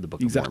encountered the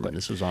Book of Mormon.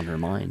 This was on her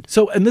mind.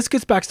 So, and this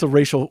gets back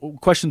to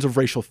questions of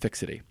racial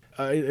fixity,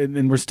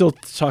 and we're still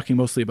talking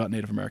mostly about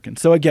Native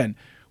Americans. So again,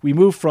 we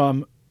move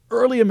from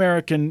early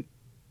American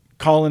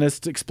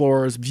colonists,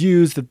 explorers,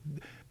 views that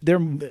their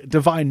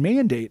divine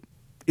mandate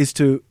is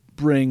to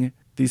bring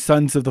these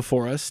sons of the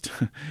forest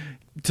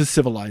to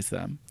civilize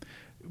them.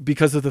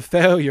 Because of the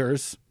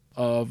failures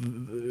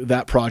of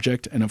that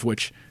project, and of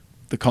which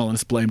the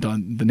colonists blamed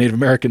on the Native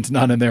Americans,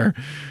 not on their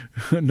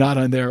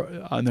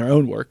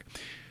own work.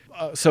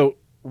 So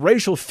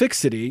racial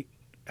fixity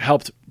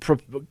helped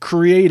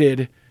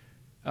created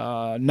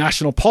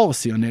national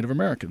policy on Native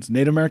Americans.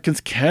 Native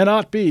Americans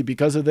cannot be,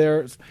 because of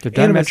they're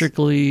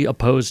diametrically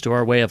opposed to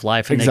our way of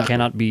life, and Exactly. they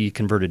cannot be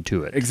converted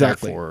to it.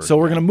 Exactly. Therefore, So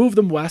we're going to move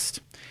them west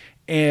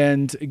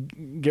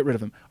and get rid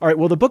of them. All right.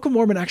 Well, the Book of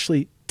Mormon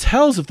actually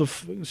tells of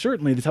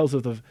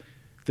the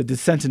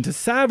descent into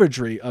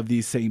savagery of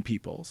these same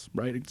peoples,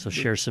 right? So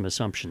share some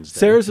assumptions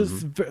there. There's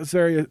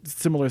very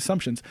similar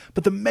assumptions.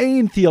 But the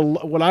main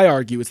what I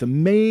argue is the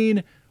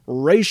main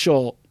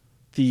racial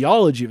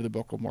theology of the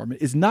Book of Mormon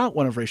is not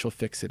one of racial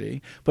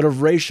fixity, but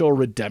of racial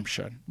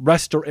redemption.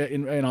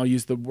 And I'll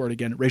use the word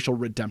again, racial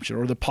redemption,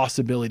 or the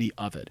possibility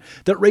of it.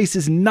 That race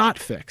is not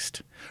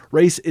fixed.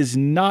 Race is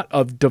not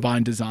of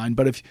divine design,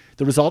 but of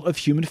the result of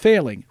human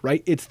failing,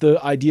 right? It's the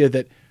idea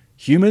that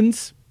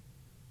humans,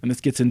 and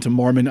this gets into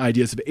Mormon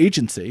ideas of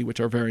agency,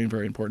 which are very,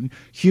 very important,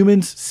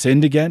 humans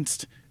sinned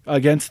against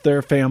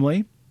their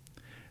family,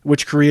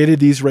 which created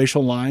these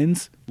racial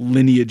lines,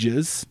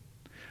 lineages,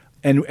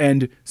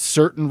 and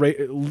certain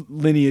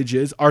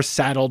lineages are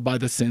saddled by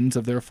the sins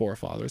of their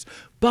forefathers.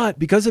 But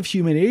because of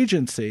human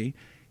agency,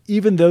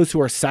 even those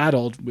who are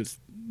saddled with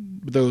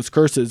those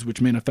curses, which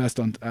manifest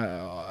on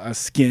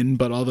skin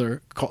but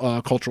other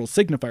cultural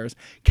signifiers,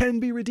 can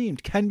be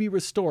redeemed, can be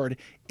restored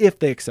if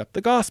they accept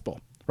the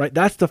gospel, right?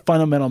 That's the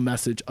fundamental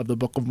message of the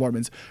Book of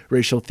Mormon's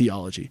racial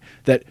theology,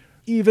 that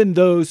even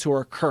those who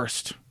are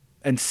cursed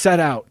and set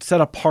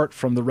apart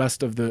from the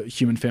rest of the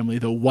human family,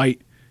 the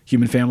white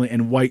human family,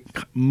 and white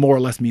more or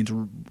less means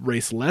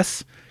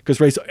raceless, because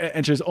race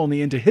enters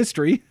only into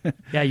history.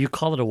 Yeah, you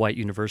call it a white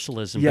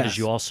universalism, Yes. but as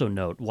you also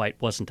note, white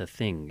wasn't a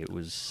thing. It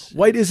was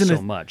White isn't so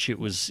a- much. It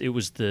was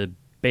the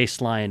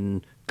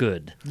baseline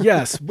good.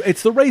 Yes,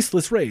 it's the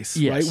raceless race,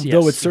 Yes, right? yes,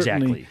 Though it's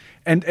certainly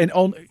exactly.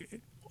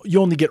 You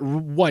only get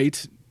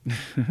white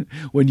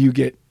when you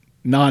get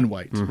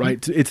non-white,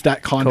 right? It's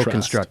that contrast.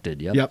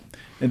 Co-constructed, yep. Yep.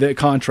 And the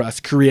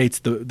contrast creates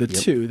the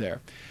two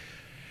there.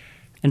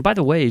 And by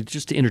the way,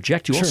 just to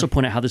interject, you Sure. also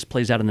point out how this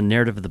plays out in the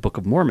narrative of the Book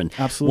of Mormon.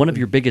 Absolutely. One of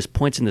your biggest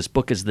points in this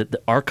book is that the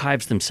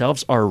archives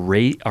themselves are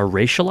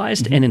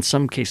racialized and in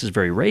some cases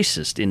very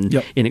racist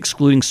in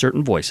excluding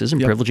certain voices and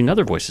privileging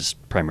other voices,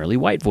 primarily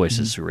white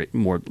voices who are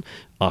more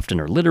often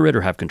are literate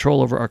or have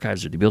control over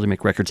archives or the ability to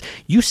make records.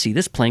 You see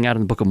this playing out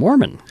in the Book of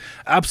Mormon.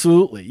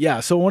 Absolutely. Yeah.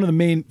 So one of the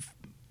main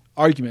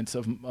arguments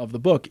of the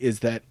book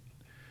is that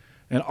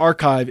an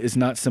archive is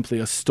not simply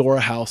a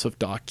storehouse of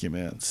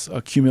documents,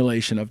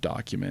 accumulation of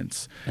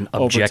documents. An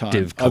over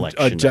objective time.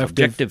 collection of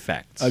objective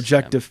facts.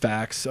 Objective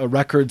facts,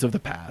 records of the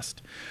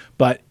past.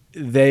 But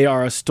they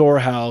are a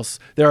storehouse.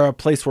 They're a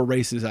place where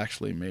race is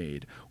actually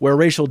made, where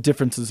racial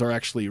differences are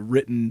actually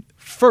written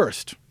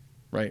first,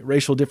 right?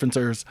 Racial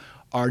differences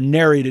are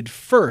narrated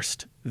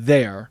first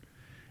there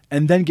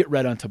and then get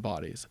read onto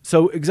bodies.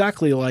 So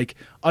exactly like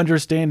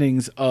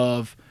understandings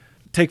of,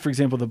 take for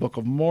example, the Book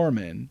of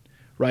Mormon,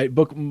 right?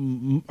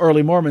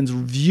 Early Mormons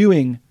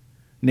viewing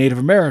Native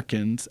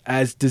Americans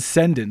as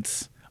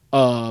descendants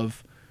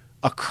of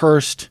a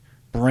cursed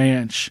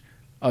branch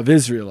of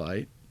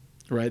Israelite,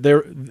 right?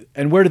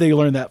 And where do they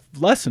learn that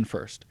lesson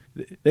first?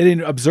 They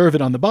didn't observe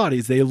it on the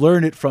bodies. They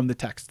learned it from the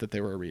text that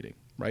they were reading,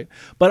 right?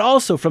 But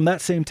also from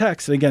that same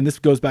text, and again, this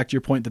goes back to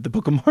your point that the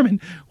Book of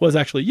Mormon was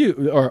actually used,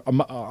 or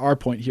our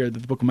point here that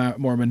the Book of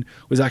Mormon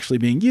was actually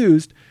being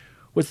used,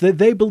 was that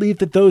they believed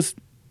that those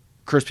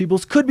cursed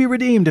peoples could be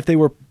redeemed if they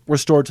were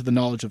restored to the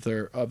knowledge of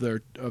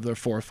their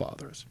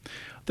forefathers.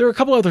 There are a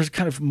couple other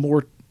kind of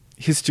more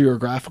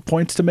historiographic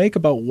points to make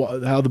about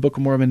how the Book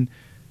of Mormon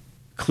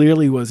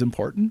clearly was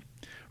important,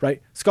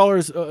 right?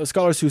 Scholars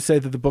who say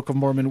that the Book of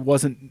Mormon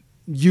wasn't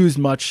used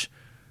much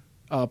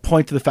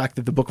point to the fact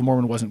that the Book of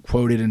Mormon wasn't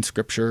quoted in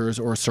scriptures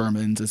or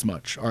sermons as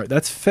much. All right,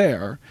 that's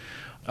fair.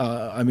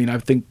 I mean, I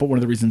think, but one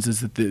of the reasons is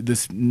that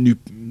this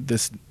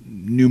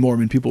new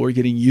Mormon people were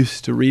getting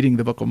used to reading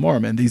the Book of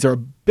Mormon. These are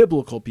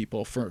biblical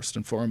people first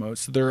and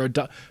foremost. So they're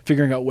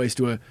figuring out ways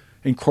to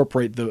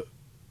incorporate the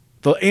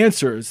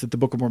answers that the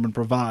Book of Mormon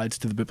provides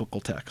to the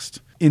biblical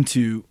text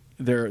into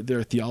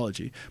their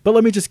theology. But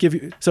let me just give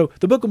you, so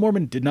the Book of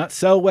Mormon did not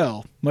sell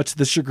well, much to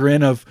the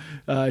chagrin of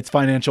its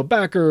financial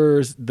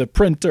backers, the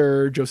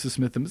printer, Joseph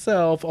Smith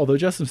himself, although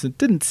Joseph Smith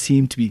didn't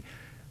seem to be,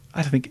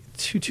 I don't think,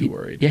 too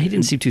worried. Yeah, he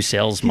didn't seem too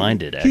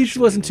sales-minded, He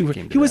wasn't too.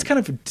 He was kind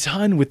of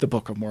done with the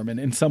Book of Mormon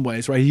in some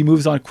ways, right? He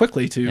moves on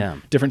quickly to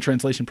different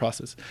translation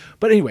process.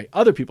 But anyway,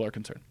 other people are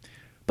concerned.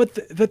 But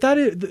that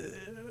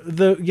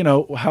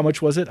is how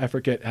much was it? I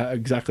forget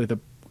exactly the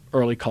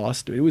early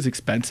cost. It was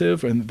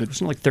expensive, and It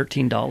wasn't like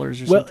 $13 or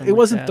something. well, it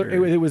wasn't. Like that,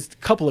 It was a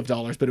couple of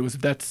dollars, but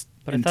that's.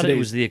 But I thought it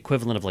was the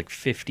equivalent of like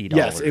 $50.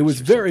 Yes, it was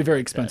or very, something very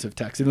like expensive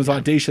that. text. It was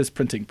audacious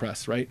printing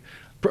press, right?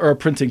 Or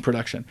printing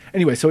production.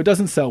 Anyway, so it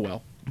doesn't sell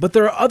well. But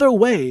there are other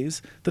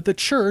ways that the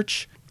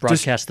church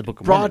Broadcast the Book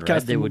of Mormon, right?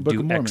 broadcast They the would Book do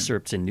of Mormon.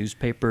 excerpts in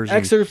newspapers.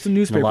 Excerpts in And a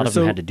newspapers. lot of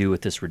them So- had to do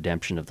with this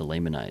redemption of the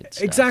Lamanites.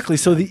 stuff. Exactly.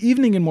 So the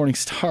Evening and Morning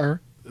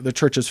Star, the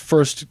church's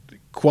first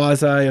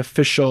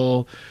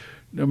quasi-official,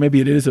 or maybe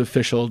it is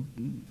official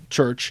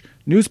church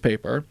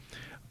newspaper,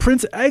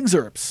 prints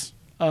excerpts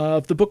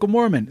of the Book of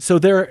Mormon. So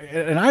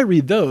and I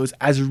read those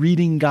as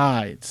reading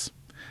guides,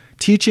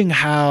 teaching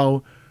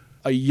how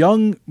a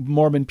young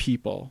Mormon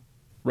people,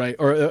 right,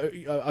 or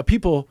a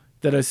people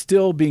that are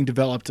still being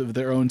developed of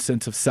their own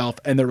sense of self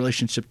and their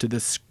relationship to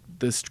this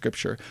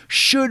scripture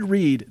should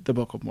read the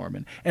Book of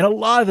Mormon. And a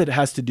lot of it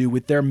has to do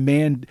with their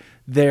mandate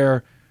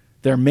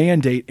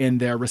and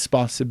their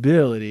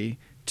responsibility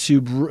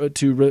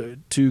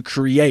to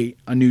create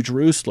a new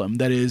Jerusalem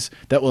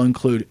that will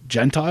include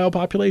Gentile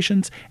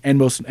populations and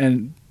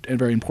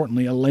very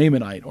importantly a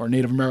Lamanite or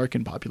Native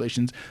American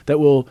populations that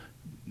will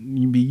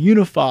be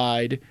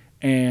unified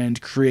and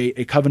create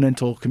a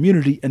covenantal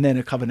community and then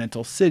a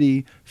covenantal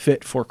city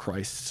fit for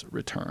Christ's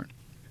return.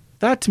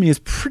 That to me is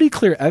pretty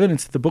clear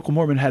evidence that the Book of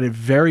Mormon had a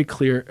very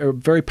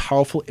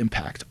powerful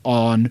impact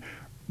on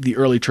the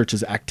early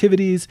church's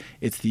activities,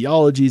 its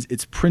theologies,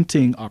 its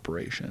printing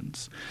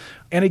operations.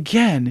 And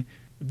again,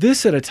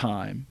 this at a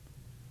time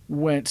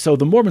so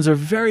the Mormons are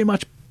very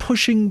much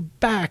pushing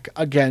back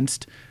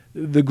against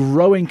the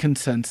growing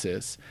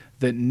consensus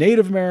that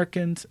Native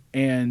Americans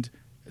and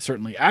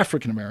certainly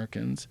African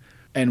Americans,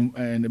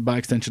 and by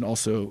extension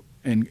also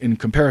in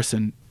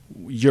comparison,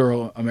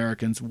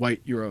 Euro-Americans,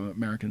 white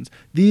Euro-Americans,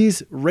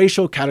 these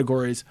racial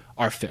categories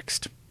are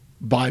fixed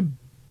by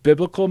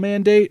biblical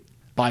mandate,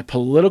 by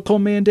political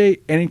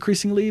mandate, and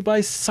increasingly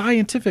by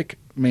scientific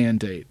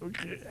mandate.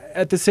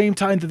 At the same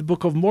time that the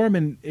Book of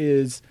Mormon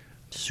is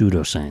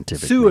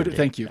pseudoscientific.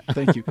 Thank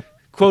you.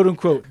 Quote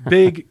unquote,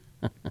 big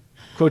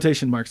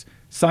quotation marks,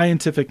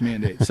 scientific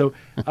mandate. So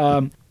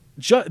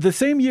the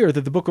same year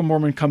that the Book of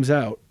Mormon comes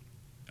out,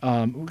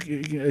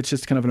 it's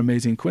just kind of an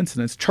amazing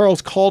coincidence.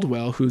 Charles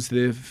Caldwell, who's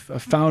the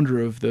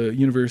founder of the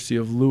University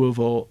of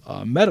Louisville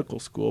Medical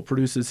School,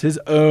 produces his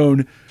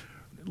own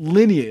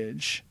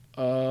lineage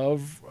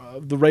of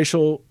the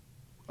racial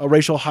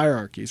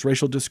hierarchies,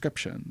 racial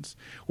descriptions,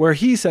 where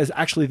he says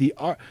actually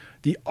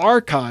the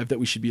archive that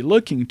we should be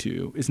looking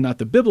to is not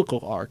the biblical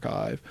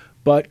archive,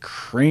 but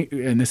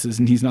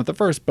he's not the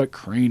first, but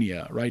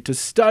crania, right? To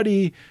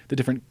study the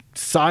different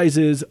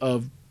sizes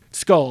of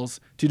skulls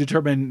to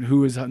determine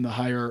who is on the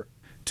higher,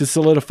 to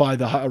solidify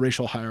the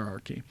racial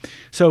hierarchy.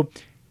 So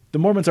the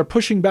Mormons are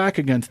pushing back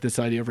against this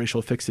idea of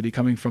racial fixity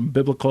coming from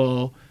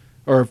biblical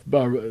or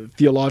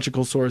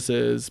theological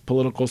sources,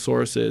 political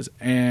sources,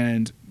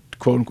 and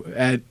quote unquote,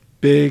 add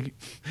big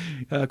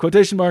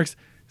quotation marks,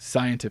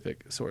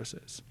 scientific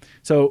sources.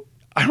 So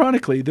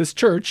ironically, this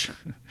church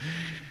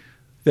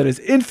that is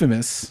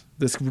infamous,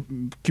 this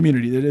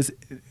community that is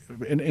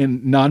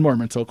in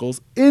non-Mormon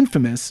circles,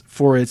 infamous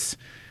for its,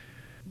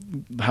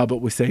 how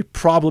about we say,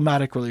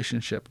 problematic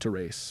relationship to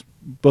race,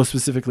 both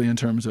specifically in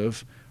terms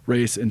of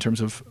race, in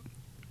terms of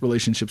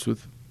relationships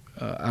with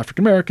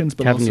African Americans,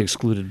 but having also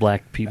excluded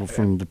black people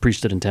from the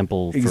priesthood and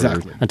temple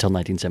until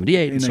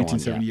 1978. In and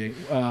 1978,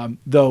 so on,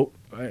 though,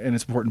 and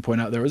it's important to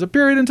point out, there was a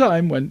period in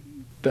time when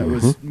that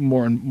was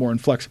more in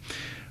flux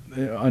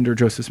under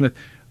Joseph Smith,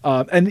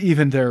 and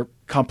even their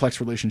complex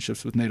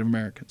relationships with Native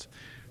Americans.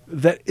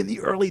 That in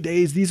the early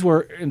days, these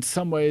were in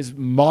some ways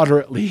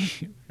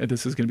moderately, and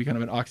this is going to be kind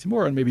of an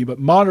oxymoron maybe, but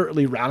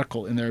moderately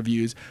radical in their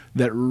views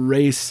that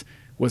race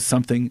was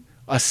something,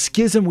 a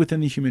schism within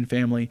the human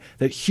family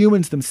that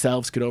humans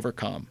themselves could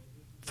overcome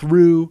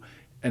through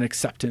an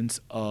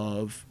acceptance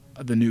of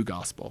the new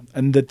gospel,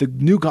 and that the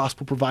new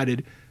gospel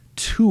provided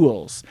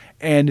tools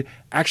and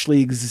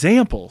actually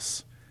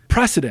examples,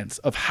 precedents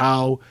of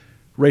how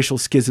racial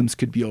schisms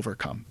could be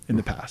overcome in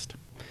the past.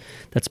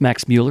 That's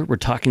Max Mueller. We're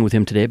talking with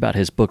him today about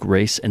his book,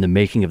 Race and the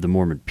Making of the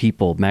Mormon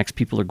People. Max,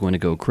 people are going to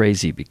go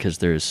crazy because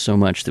there's so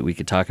much that we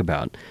could talk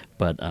about,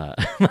 but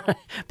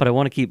but I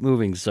want to keep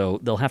moving, so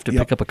they'll have to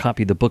pick up a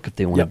copy of the book if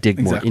they want to dig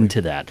more into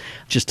that.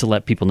 Just to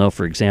let people know,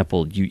 for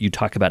example, you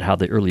talk about how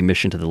the early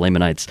mission to the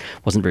Lamanites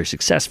wasn't very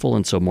successful,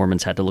 and so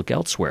Mormons had to look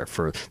elsewhere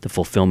for the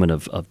fulfillment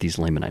of these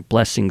Lamanite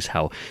blessings,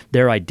 how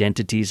their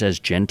identities as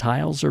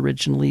Gentiles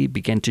originally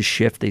began to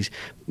shift. These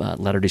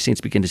Latter-day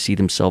Saints begin to see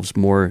themselves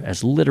more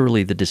as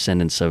literally the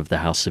descendants of the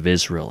house of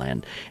Israel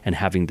and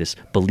having this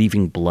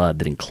believing blood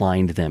that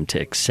inclined them to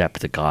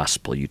accept the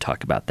gospel. You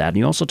talk about that. And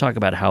you also talk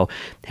about how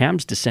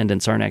Ham's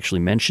descendants aren't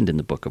actually mentioned in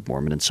the Book of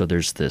Mormon, and so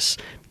there's this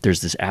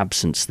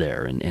absence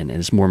there, and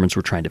as Mormons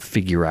were trying to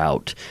figure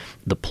out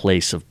the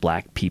place of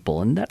black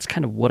people, and that's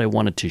kind of what I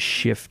wanted to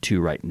shift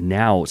to right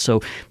now.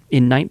 So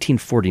in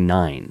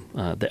 1949,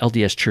 the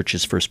LDS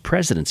Church's first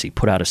presidency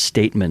put out a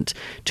statement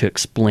to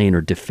explain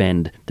or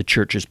defend the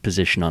church's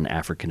position on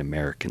African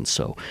Americans.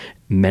 So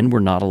men were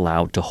not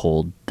allowed to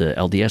hold the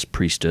LDS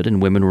priesthood,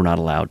 and women were not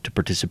allowed to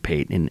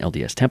participate in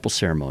LDS temple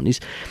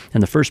ceremonies.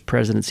 And the first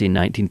presidency in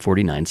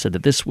 1949 said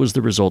that this was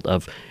the result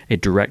of a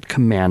direct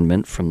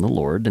commandment from the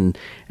Lord, and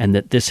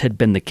that this had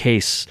been the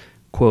case,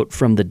 quote,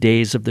 from the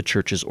days of the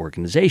church's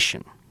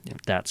organization.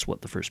 That's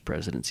what the first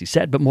presidency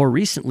said. But more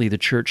recently, the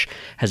church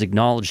has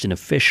acknowledged in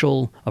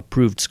official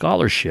approved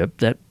scholarship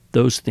that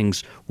those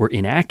things were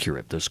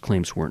inaccurate. Those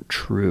claims weren't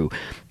true.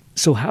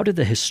 So how did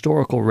the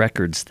historical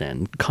records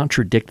then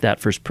contradict that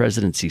first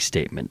presidency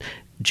statement?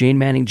 Jane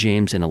Manning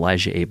James and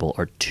Elijah Abel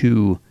are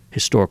two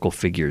historical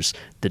figures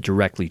that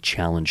directly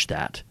challenge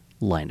that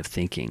line of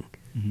thinking.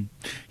 Mm-hmm.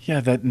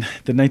 Yeah, that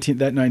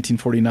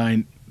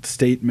 1949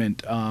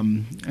 statement,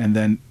 and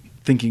then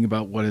thinking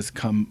about what has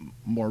come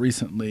more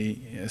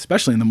recently,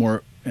 especially in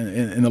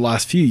the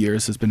last few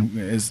years,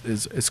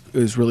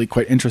 is really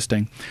quite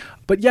interesting.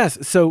 But yes,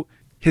 so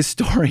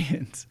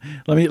historians.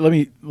 Let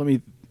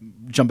me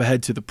jump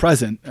ahead to the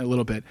present a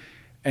little bit,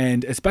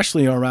 and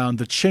especially around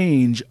the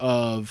change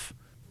that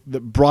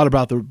brought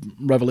about the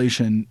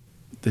revelation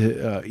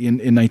in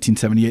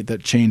 1978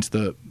 that changed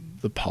the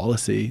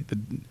policy,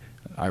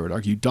 I would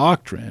argue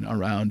doctrine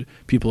around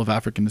people of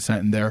African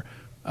descent and their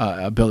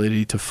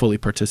ability to fully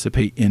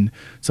participate in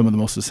some of the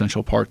most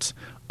essential parts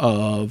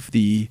of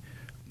the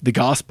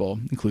gospel,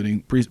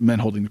 including men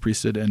holding the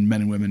priesthood and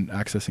men and women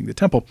accessing the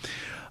temple.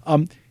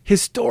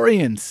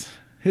 Historians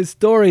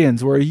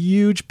were a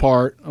huge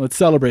part. Let's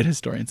celebrate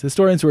historians.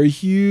 Historians were a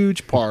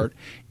huge part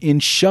in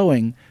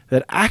showing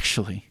that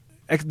actually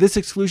this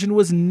exclusion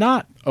was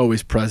not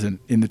always present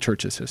in the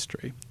church's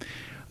history.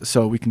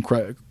 So we can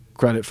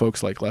credit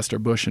folks like Lester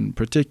Bush in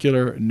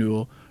particular,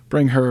 Newell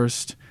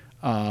Bringhurst.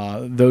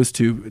 Those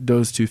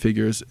two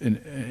figures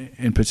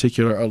in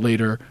particular are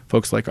later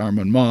folks like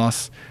Armand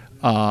Moss,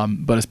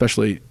 but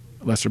especially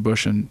Lester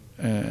Bush and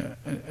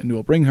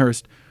Newell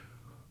Bringhurst,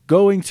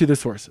 going to the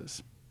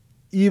sources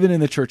even in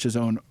the church's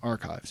own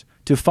archives,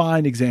 to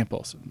find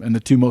examples. And the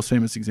two most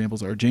famous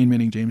examples are Jane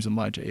Manning James and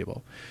Elijah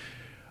Abel,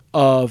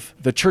 of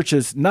the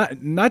church's,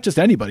 not just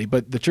anybody,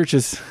 but the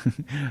church's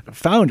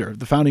founder,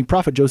 the founding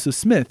prophet Joseph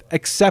Smith,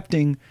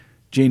 accepting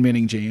Jane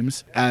Manning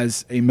James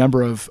as a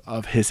member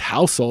of his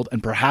household,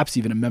 and perhaps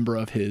even a member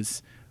of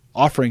his,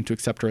 offering to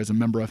accept her as a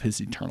member of his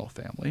eternal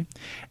family,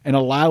 and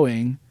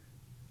allowing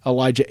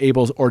Elijah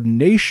Abel's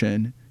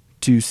ordination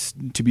to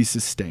be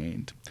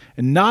sustained,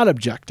 and not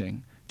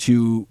objecting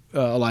to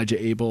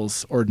Elijah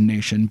Abel's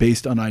ordination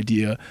based on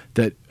idea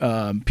that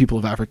people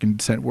of African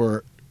descent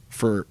were,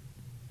 for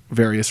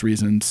various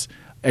reasons,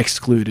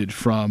 excluded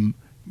from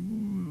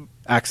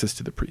access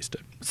to the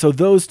priesthood. So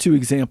those two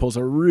people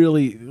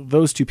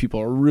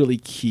are really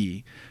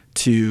key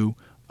to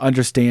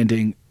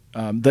understanding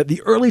that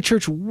the early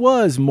church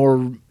was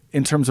more,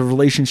 in terms of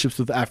relationships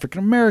with African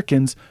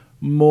Americans,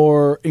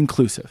 more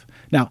inclusive.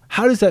 Now,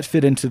 how does that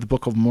fit into the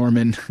Book of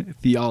Mormon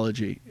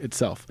theology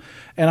itself?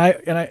 And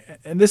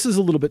this is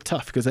a little bit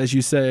tough because, as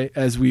you say,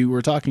 as we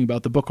were talking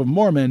about, the Book of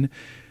Mormon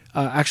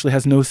actually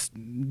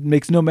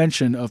makes no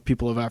mention of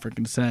people of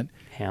African descent.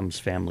 Ham's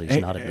family is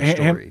not in the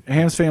story.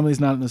 Ham's family is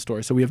not in the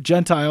story. So we have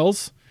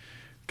Gentiles,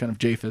 kind of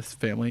Japheth's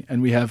family,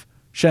 and we have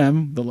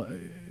Shem,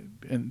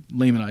 and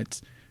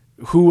Lamanites,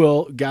 who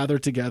will gather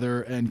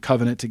together and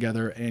covenant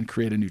together and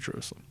create a new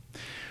Jerusalem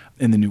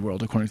in the New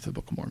World, according to the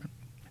Book of Mormon.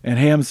 And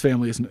Ham's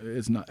family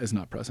is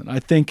not present. I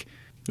think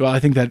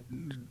that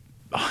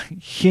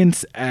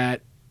hints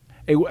at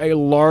a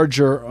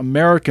larger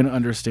American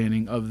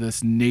understanding of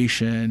this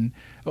nation,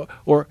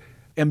 or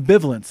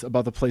ambivalence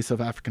about the place of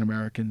African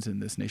Americans in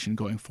this nation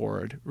going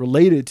forward,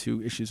 related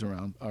to issues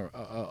around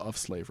of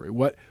slavery.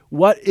 What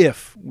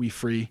if we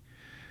free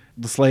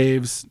the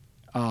slaves?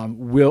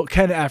 Not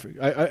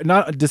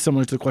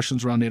dissimilar to the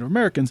questions around Native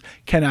Americans,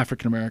 can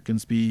African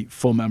Americans be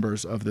full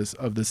members of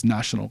this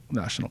national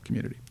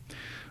community?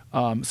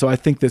 So I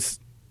think this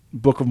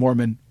Book of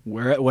Mormon,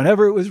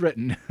 whenever it was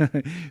written,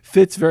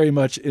 fits very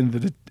much into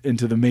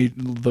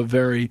the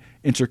very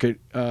intricate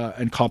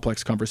and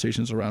complex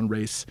conversations around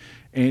race,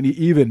 and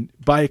even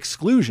by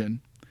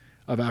exclusion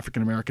of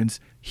African Americans,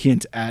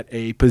 hint at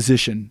a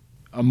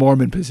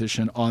Mormon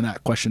position on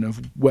that question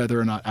of whether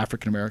or not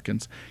African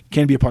Americans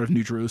can be a part of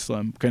New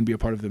Jerusalem, can be a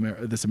part of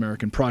this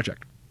American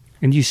project.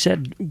 And you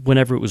said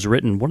whenever it was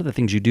written, one of the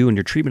things you do in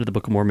your treatment of the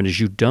Book of Mormon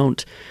is you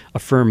don't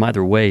affirm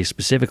either way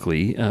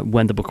specifically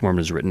when the Book of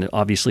Mormon is written.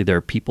 Obviously, there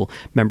are people,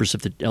 members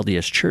of the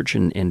LDS Church,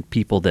 and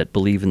people that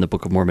believe in the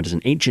Book of Mormon as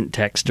an ancient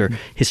text, or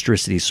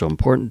historicity is so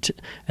important.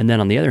 And then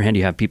on the other hand,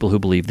 you have people who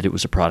believe that it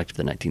was a product of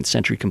the 19th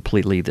century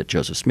completely, that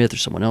Joseph Smith or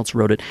someone else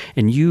wrote it.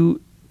 And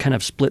you kind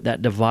of split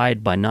that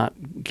divide by not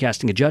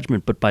casting a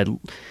judgment, but by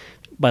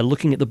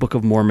looking at the Book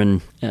of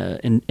Mormon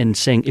and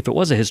saying, if it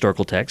was a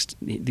historical text,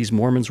 these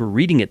Mormons were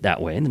reading it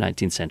that way in the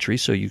 19th century,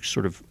 so you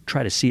sort of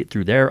try to see it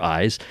through their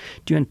eyes.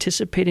 Do you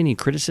anticipate any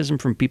criticism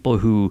from people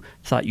who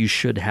thought you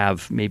should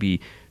have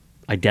maybe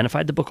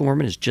identified the Book of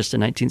Mormon as just a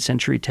 19th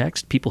century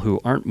text? People who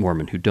aren't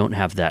Mormon, who don't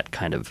have that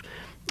kind of,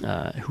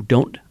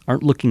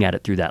 aren't looking at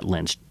it through that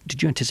lens.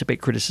 Did you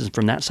anticipate criticism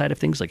from that side of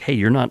things? Like, hey,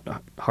 you're not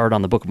hard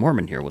on the Book of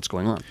Mormon here. What's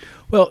going on?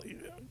 Well,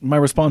 my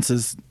response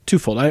is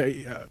twofold.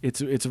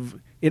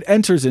 It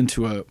enters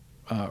into a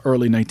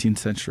early 19th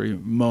century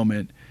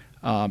moment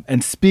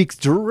and speaks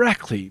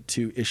directly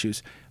to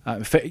issues.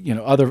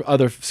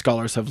 Other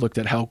scholars have looked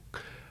at how,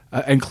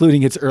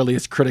 including its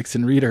earliest critics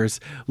and readers,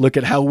 look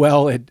at how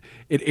well it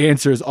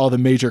answers all the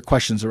major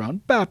questions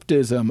around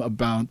baptism,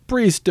 about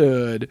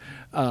priesthood.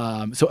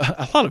 So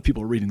a lot of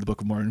people are reading the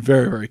Book of Mormon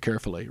very, very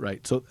carefully,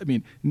 right? So, I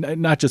mean,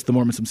 not just the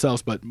Mormons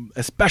themselves, but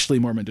especially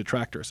Mormon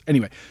detractors.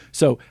 Anyway,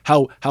 so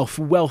how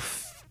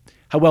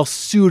well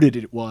suited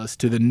it was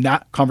to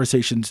the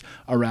conversations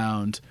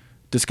around,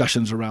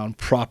 discussions around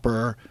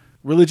proper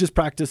religious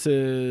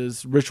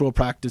practices, ritual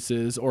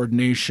practices,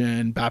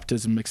 ordination,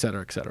 baptism, et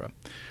cetera, et cetera.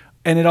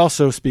 And it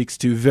also speaks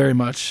to very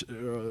much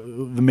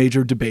the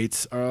major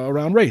debates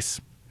around race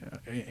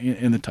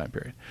in the time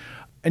period.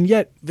 And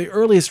yet, the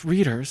earliest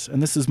readers,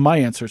 and this is my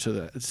answer to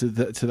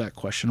that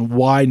question,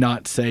 why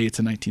not say it's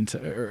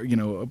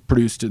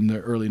produced in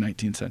the early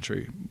 19th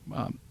century?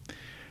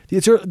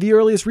 The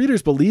earliest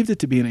readers believed it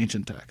to be an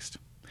ancient text,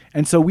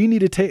 and so we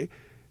need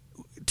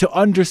to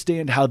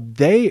understand how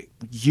they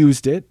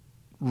used it,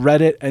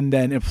 read it, and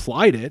then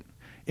applied it,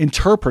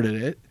 interpreted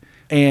it,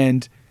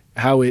 and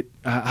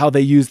how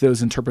they use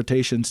those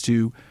interpretations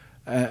to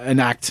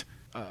enact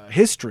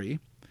history.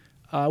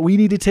 We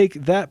need to take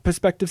that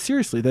perspective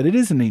seriously, that it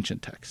is an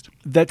ancient text,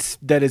 that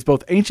is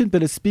both ancient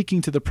but is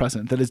speaking to the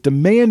present, that is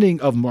demanding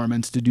of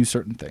Mormons to do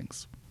certain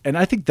things. And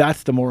I think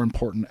that's the more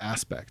important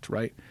aspect,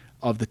 right,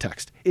 of the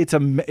text.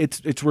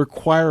 It's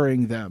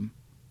requiring them,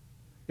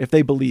 if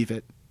they believe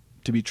it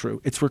to be true,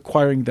 it's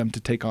requiring them to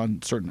take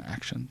on certain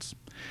actions.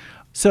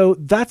 So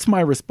that's my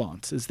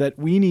response, is that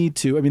we need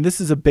to, this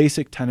is a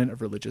basic tenet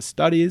of religious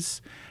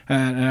studies,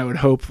 and I would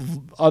hope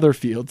other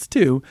fields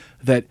too,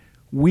 that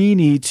we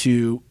need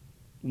to,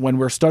 when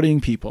we're studying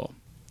people,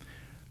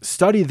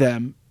 study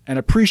them and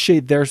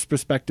appreciate their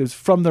perspectives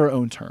from their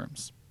own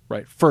terms,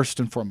 right? First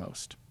and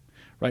foremost,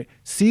 right?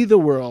 See the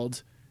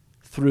world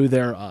through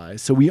their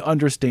eyes so we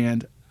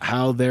understand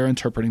how they're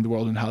interpreting the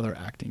world and how they're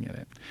acting in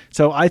it.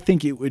 So I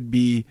think it would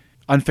be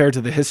unfair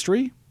to the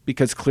history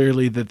because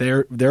clearly that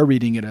they're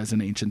reading it as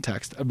an ancient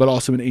text, but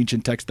also an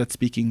ancient text that's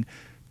speaking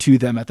to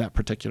them at that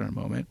particular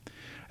moment.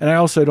 And I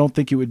also don't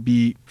think it would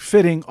be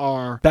fitting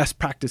our best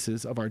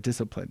practices of our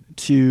discipline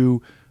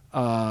to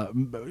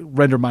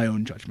render my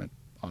own judgment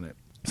on it.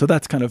 So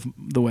that's kind of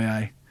the way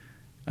I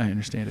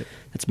understand it.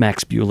 That's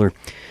Max Bueller.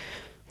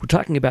 We're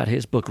talking about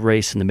his book,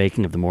 Race and the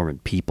Making of the Mormon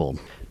People.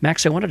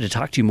 Max, I wanted to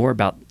talk to you more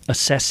about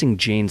assessing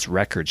Jane's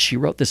records. She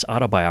wrote this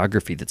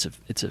autobiography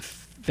it's a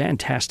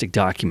fantastic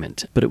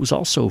document, but it was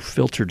also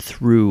filtered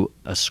through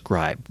a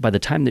scribe. By the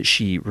time that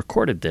she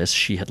recorded this,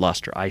 she had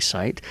lost her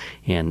eyesight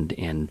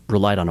and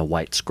relied on a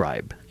white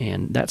scribe.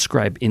 And that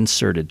scribe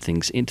inserted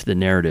things into the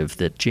narrative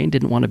that Jane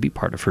didn't want to be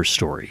part of her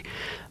story.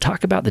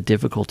 Talk about the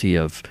difficulty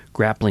of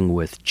grappling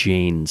with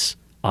Jane's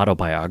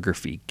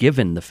autobiography,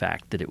 given the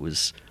fact that it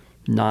was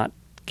not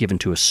given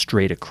to us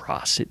straight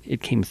across.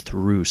 It came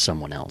through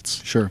someone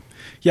else. Sure.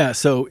 Yeah,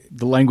 so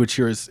the language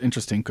here is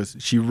interesting because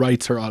she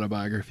writes her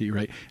autobiography,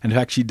 right? And in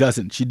fact, she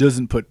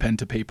doesn't put pen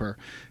to paper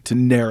to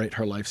narrate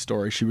her life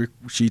story.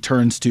 She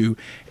turns to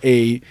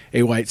a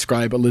white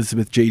scribe,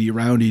 Elizabeth J.D.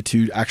 Roundy,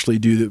 to actually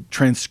do the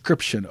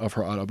transcription of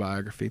her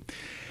autobiography.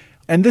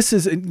 And this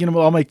is,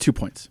 I'll make 2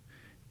 points.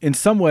 In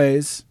some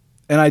ways,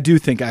 and I do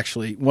think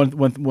actually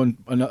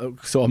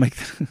so I'll make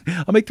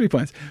 3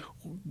 points.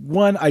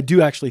 One, I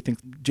do actually think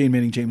Jane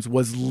Manning James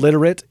was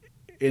literate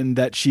in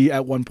that she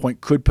at one point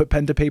could put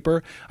pen to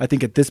paper. I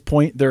think at this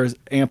point there is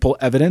ample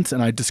evidence,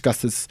 and I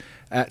discuss this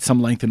at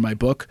some length in my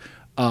book,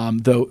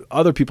 though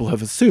other people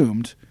have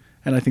assumed,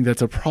 and I think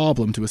that's a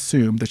problem to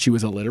assume, that she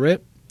was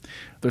illiterate.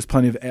 There's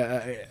plenty of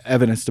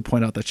evidence to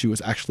point out that she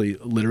was actually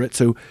literate.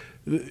 So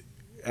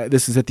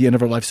this is at the end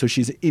of her life, so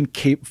she's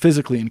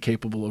physically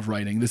incapable of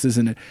writing. This is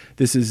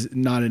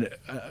not an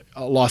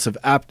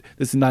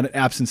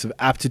absence of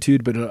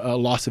aptitude, but a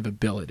loss of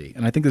ability.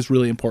 And I think that's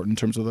really important in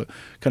terms of the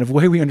kind of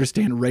way we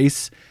understand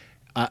race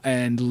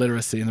and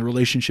literacy and the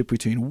relationship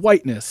between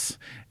whiteness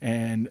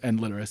and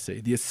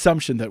literacy. The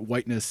assumption that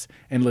whiteness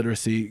and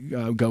literacy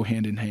go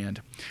hand in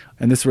hand.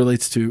 And this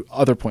relates to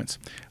other points.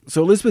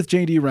 So Elizabeth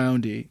J.D.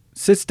 Roundy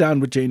sits down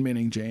with Jane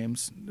Manning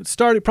James,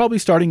 probably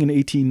starting in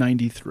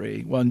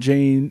 1893,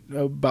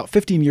 about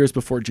 15 years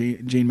before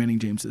Jane Manning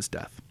James's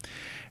death.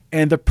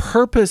 And the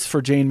purpose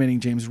for Jane Manning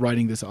James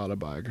writing this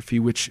autobiography,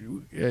 which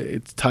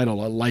it's titled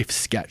A Life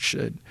Sketch,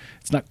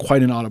 it's not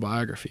quite an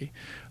autobiography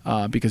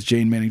because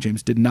Jane Manning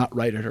James did not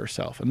write it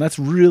herself. And that's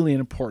really an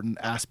important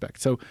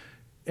aspect. So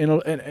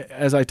and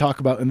as I talk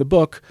about in the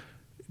book,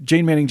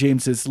 Jane Manning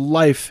James's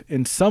life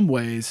in some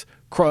ways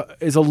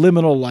is a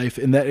liminal life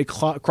in that it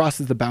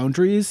crosses the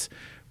boundaries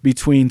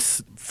between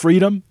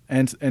freedom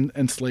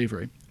and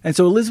slavery. And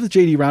so Elizabeth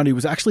J.D. Roundy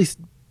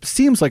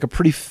seems like a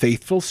pretty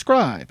faithful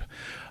scribe.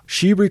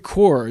 She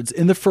records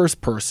in the first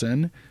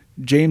person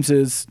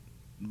James's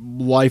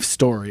life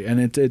story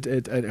and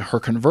her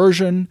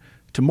conversion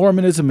to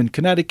Mormonism in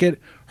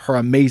Connecticut, her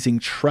amazing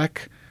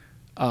trek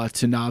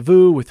to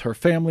Nauvoo with her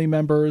family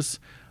members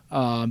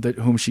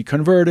whom she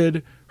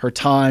converted, her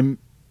time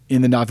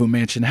in the Nauvoo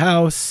Mansion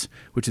House,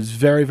 which is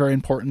very, very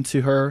important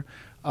to her.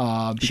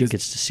 She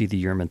gets to see the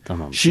Urim and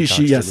Thummim.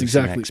 Yes,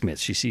 exactly. Mack Smith.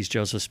 She sees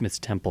Joseph Smith's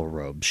temple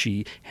robe.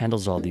 She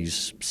handles all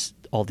these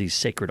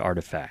sacred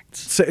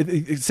artifacts.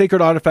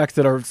 Sacred artifacts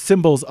that are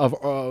symbols of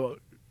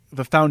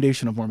the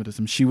foundation of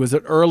Mormonism. She was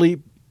an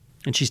early...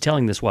 And she's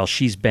telling this while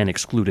she's been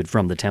excluded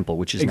from the temple,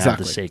 which is now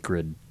the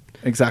sacred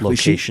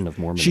location of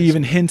Mormonism. She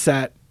even hints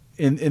at,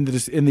 in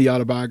the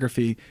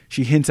autobiography,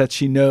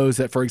 she knows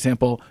that, for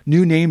example,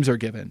 new names are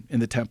given in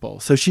the temple.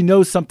 So she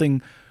knows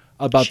something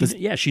about this.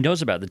 Yeah, she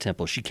knows about the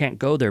temple. She can't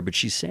go there, but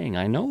she's saying,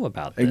 I know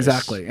about this.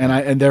 Exactly.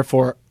 And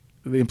therefore,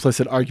 the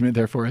implicit argument,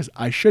 therefore, is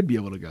I should be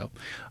able to go.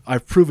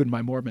 I've proven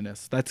my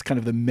Mormonness. That's kind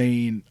of the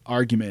main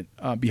argument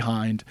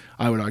behind,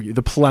 I would argue,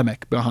 the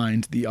polemic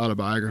behind the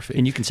autobiography.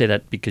 And you can say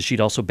that because she'd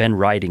also been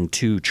writing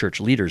to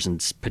church leaders and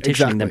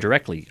petitioning them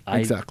directly.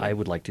 I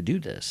would like to do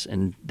this.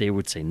 And they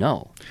would say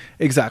no.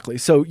 Exactly.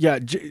 So, yeah,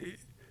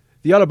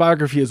 the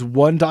autobiography is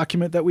one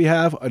document that we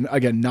have, and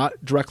again, not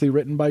directly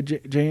written by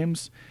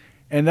James.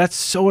 And that's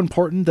so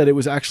important that it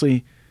was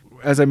actually...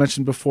 As I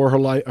mentioned before, her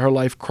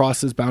life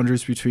crosses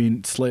boundaries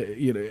between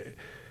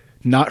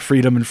not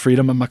freedom and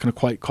freedom. I'm not going to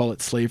quite call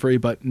it slavery,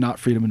 but not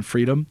freedom and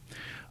freedom.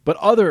 But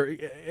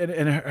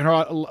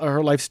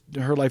her life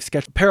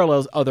sketch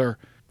parallels other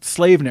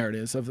slave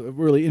narratives of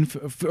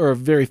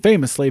very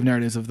famous slave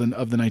narratives of the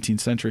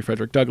 19th century.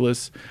 Frederick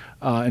Douglass,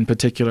 in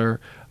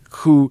particular,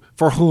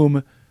 for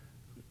whom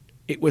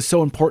it was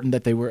so important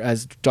that they were,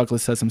 as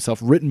Douglass says himself,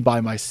 written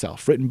by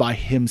himself,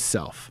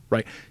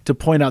 right? To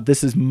point out,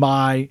 this is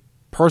my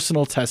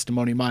personal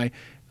testimony, me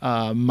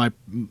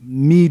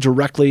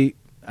directly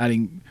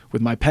adding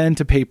with my pen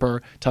to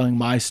paper, telling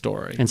my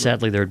story. And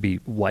sadly, there would be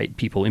white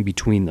people in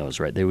between those,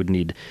 right? They would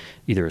need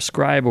either a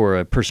scribe or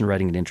a person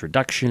writing an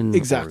introduction.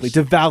 Exactly,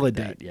 to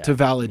validate,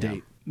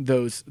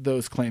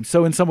 those claims.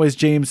 So in some ways,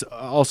 James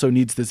also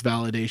needs this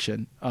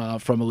validation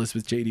from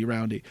Elizabeth J.D.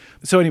 Roundy.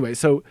 So anyway,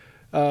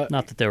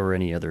 not that there were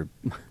any other,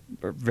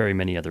 or very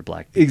many other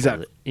black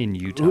people in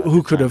Utah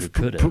who could have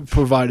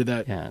provided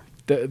that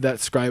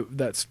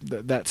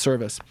that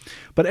service.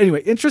 But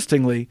anyway,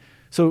 interestingly,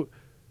 so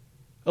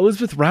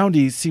Elizabeth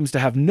Roundy seems to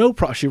have no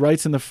problem. She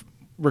writes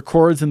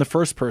records in the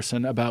first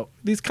person about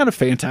these kind of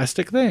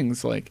fantastic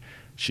things, like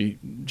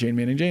Jane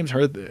Manning James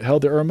held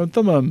the Urim and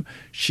Thummim.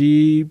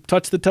 She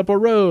touched the temple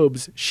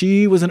robes.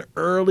 She was an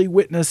early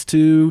witness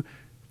to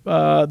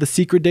the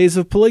secret days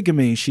of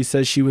polygamy. She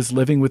says she was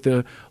living with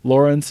the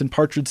Lawrence and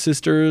Partridge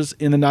sisters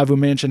in the Nauvoo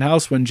Mansion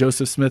house when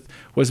Joseph Smith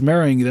was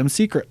marrying them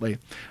secretly.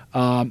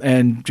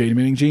 And Jane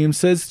Manning James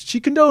says she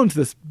condones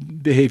this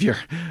behavior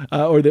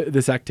or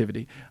this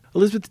activity.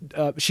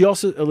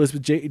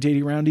 Elizabeth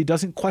J.D. Roundy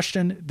doesn't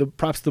question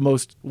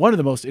one of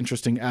the most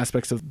interesting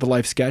aspects of the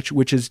life sketch,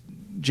 which is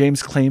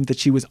James' claim that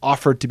she was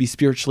offered to be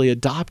spiritually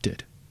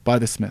adopted by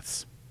the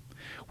Smiths,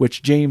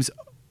 which James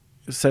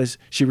says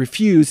she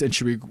refused, and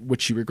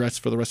which she regrets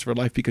for the rest of her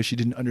life because she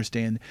didn't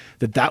understand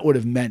that would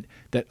have meant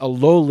that a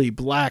lowly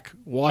black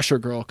washer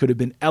girl could have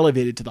been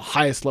elevated to the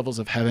highest levels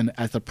of heaven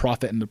as the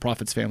prophet and the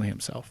prophet's family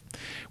himself.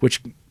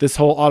 Which this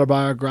whole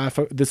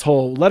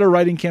letter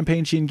writing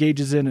campaign she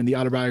engages in, and the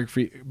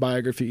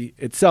autobiography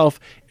itself,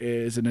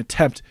 is an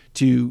attempt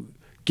to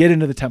get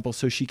into the temple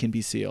so she can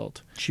be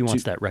sealed. She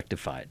wants that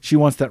rectified.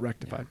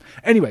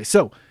 Anyway,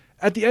 so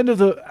at the end of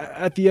the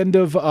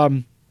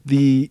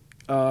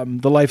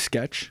life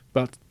sketch,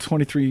 about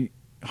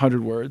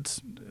 2,300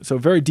 words, so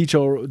very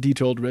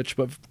detailed, rich,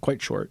 but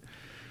quite short.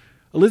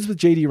 Elizabeth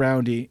J.D.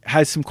 Roundy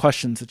has some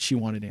questions that she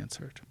wanted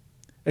answered,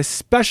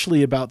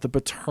 especially about the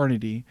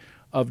paternity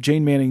of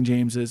Jane Manning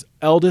James's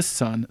eldest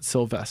son,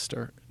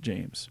 Sylvester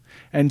James.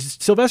 And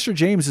Sylvester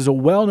James is a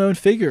well-known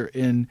figure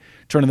in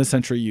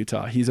turn-of-the-century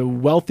Utah. He's a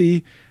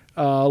wealthy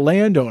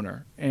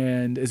landowner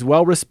and is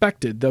well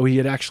respected, though he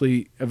had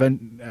actually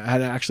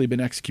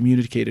been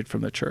excommunicated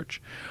from the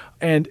church.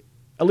 And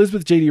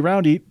Elizabeth J.D.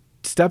 Roundy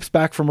steps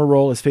back from her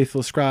role as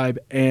faithful scribe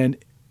and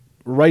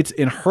writes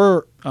in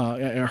her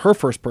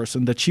first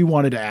person that she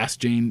wanted to ask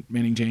Jane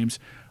Manning James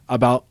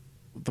about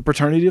the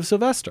paternity of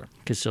Sylvester.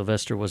 Because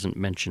Sylvester wasn't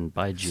mentioned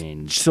by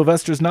Jane.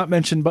 Sylvester's not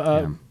mentioned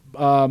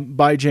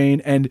by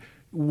Jane, and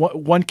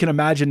one can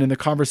imagine in the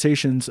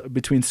conversations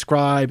between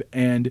scribe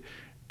and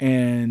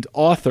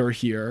author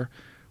here,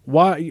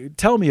 why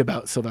tell me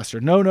about Sylvester?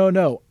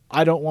 No.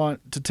 I don't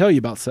want to tell you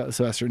about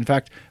Sylvester. In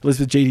fact,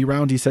 Elizabeth J.D.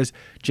 Roundy says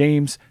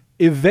James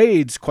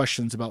evades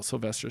questions about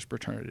Sylvester's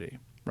paternity,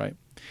 right?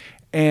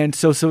 And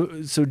so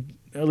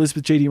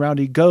Elizabeth J.D.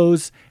 Roundy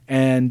goes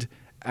and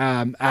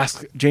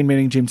asks Jane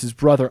Manning James's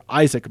brother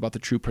Isaac about the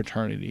true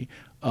paternity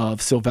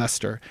of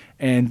Sylvester,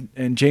 and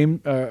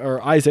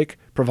Isaac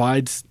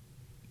provides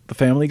the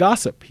family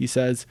gossip. He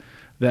says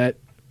that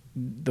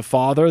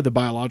the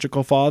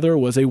biological father,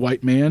 was a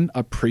white man,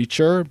 a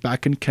preacher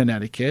back in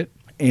Connecticut.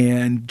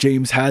 And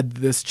James had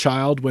this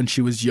child when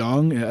she was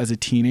young, as a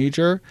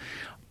teenager.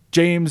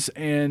 James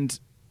and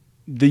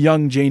the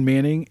young Jane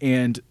Manning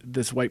and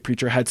this white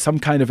preacher had some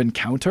kind of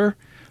encounter.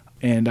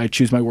 And I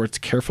choose my words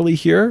carefully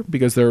here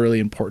because they're really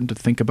important to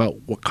think about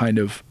what kind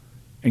of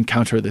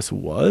encounter this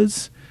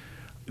was.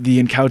 The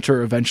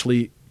encounter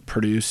eventually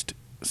produced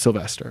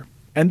Sylvester.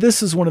 And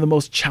this is one of the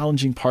most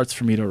challenging parts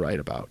for me to write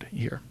about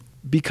here,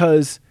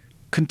 because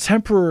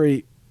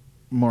contemporary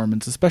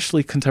Mormons,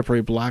 especially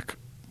contemporary black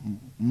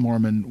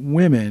Mormon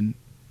women,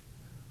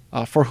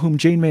 for whom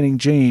Jane Manning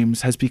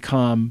James has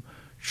become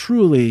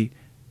truly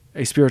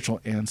a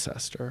spiritual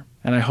ancestor.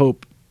 And I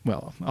hope,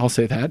 I'll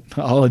say that,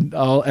 I'll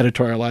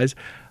editorialize.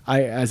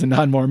 As a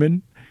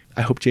non-Mormon,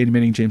 I hope Jane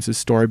Manning James's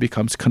story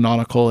becomes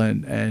canonical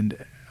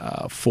and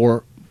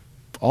for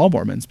all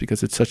Mormons,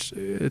 because it's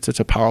such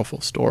a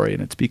powerful story,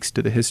 and it speaks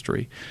to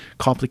the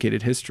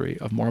complicated history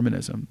of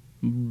Mormonism.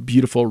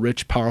 Beautiful,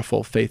 rich,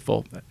 powerful,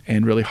 faithful,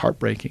 and really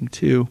heartbreaking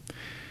too.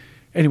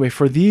 Anyway,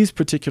 for these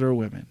particular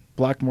women,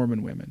 black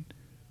Mormon women,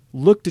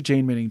 look to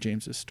Jane Manning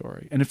James's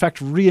story, and in fact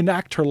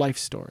reenact her life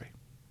story.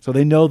 So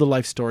they know the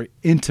life story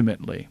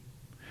intimately.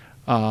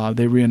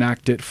 They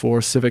reenact it for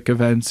civic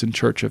events and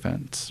church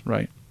events,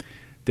 right?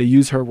 They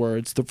use her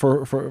words.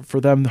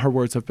 For them, her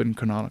words have been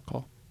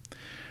canonical.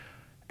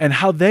 And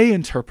how they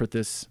interpret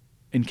this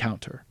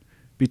encounter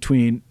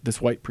between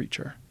this white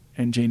preacher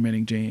and Jane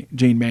Manning,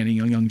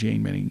 young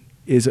Jane Manning,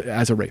 is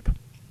as a rape.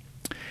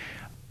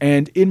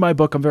 And in my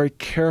book, I'm very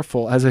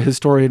careful, as a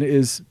historian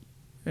is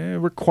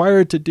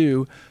required to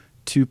do,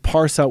 to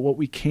parse out what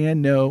we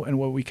can know and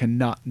what we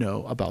cannot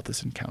know about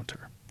this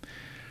encounter.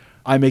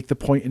 I make the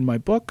point in my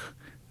book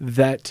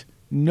that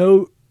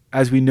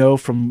as we know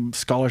from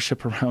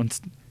scholarship around,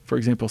 for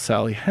example,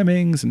 Sally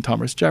Hemings and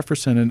Thomas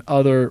Jefferson and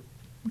other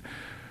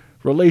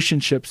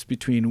relationships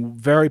between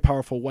very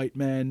powerful white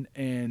men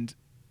and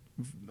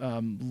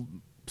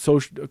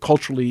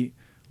culturally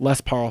less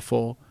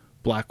powerful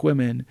black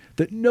women,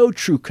 that no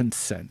true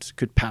consent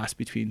could pass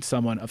between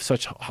someone of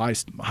such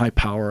high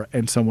power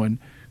and someone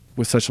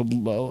with such a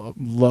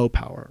low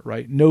power,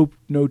 right? No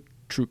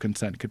true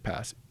consent could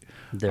pass.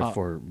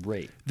 Therefore,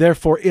 rape.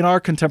 Therefore, in our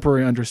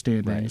contemporary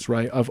understandings,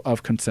 right,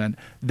 of consent,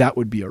 that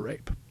would be a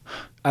rape.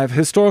 I have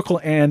historical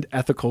and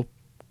ethical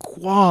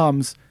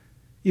qualms.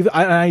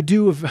 I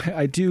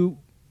do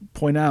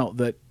point out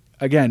that,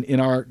 again, in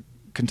our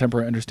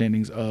contemporary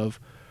understandings of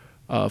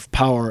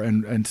power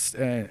and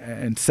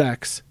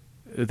sex,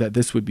 that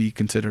this would be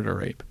considered a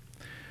rape.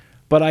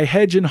 But I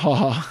hedge and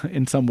haw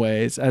in some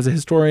ways. As a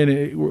historian,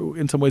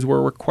 in some ways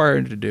we're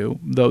required to do,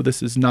 though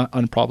this is not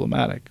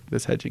unproblematic,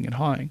 this hedging and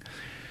hawing,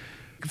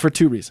 for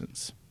two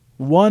reasons.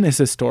 One is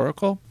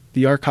historical.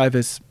 The archive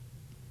is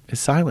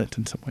silent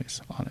in some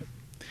ways on it.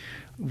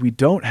 We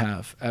don't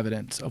have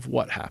evidence of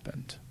what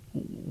happened,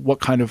 what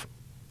kind of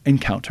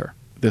encounter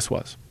this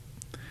was.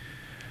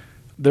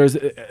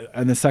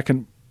 And the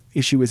second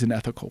issue is an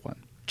ethical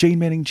one. Jane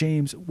Manning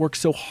James worked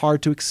so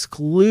hard to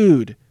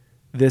exclude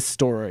this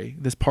story,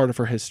 this part of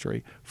her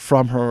history,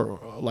 from her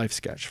life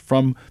sketch,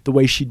 from the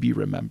way she'd be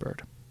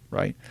remembered,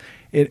 right?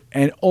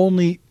 And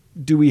only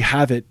do we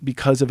have it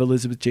because of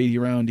Elizabeth J.D.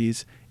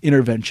 Roundy's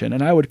intervention.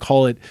 And I would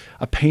call it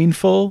a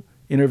painful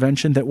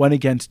intervention that went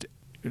against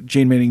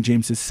Jane Manning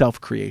James's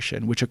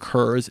self-creation, which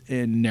occurs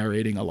in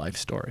narrating a life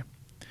story.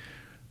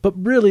 But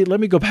really, let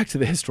me go back to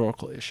the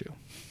historical issue.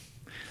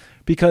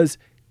 Because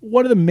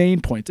one of the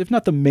main points, if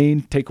not the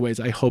main takeaways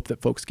I hope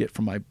that folks get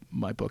from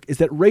my book, is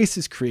that race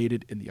is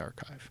created in the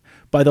archive.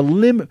 By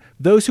the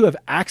those who have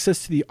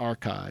access to the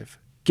archive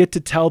get to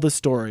tell the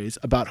stories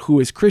about who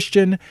is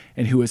Christian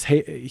and who is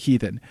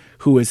heathen,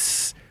 who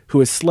is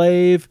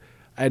slave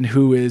and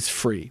who is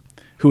free,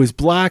 who is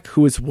black,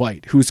 who is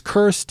white, who is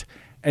cursed,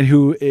 and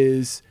who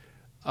is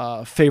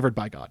favored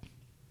by God.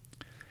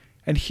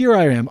 And here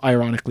I am,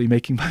 ironically,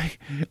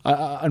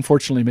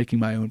 unfortunately making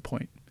my own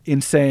point in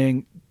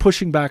saying,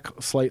 pushing back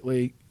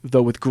slightly,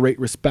 though with great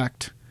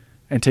respect,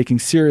 and taking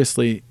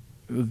seriously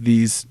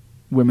these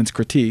women's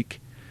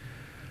critique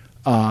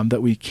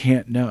that we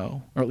can't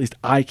know, or at least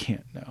I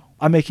can't know.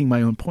 I'm making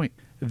my own point,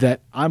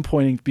 that I'm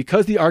pointing,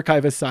 because the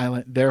archive is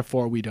silent,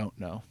 therefore we don't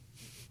know.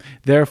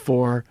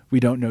 Therefore, we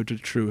don't know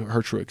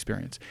her true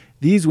experience.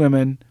 These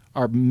women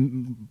are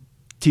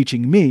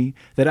teaching me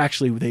that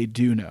actually they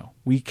do know.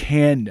 We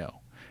can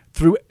know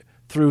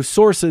through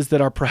sources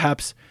that are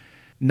perhaps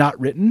not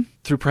written,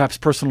 through perhaps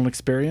personal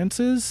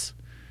experiences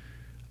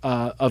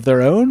of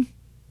their own,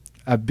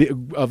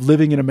 of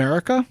living in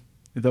America.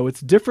 Though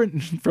it's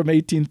different from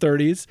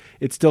 1830s,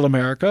 it's still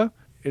America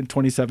in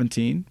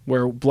 2017,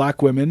 where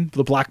black women,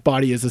 the black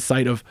body is a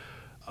site of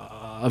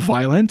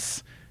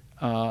violence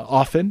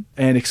often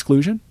and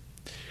exclusion.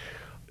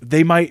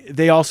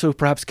 They also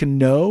perhaps can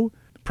know,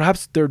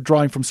 perhaps they're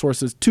drawing from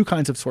sources, two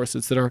kinds of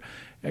sources that are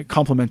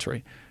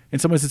complementary. In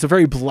some ways, it's a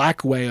very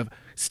black way of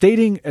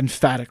stating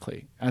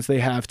emphatically, as they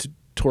have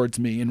towards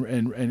me and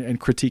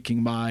critiquing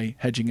my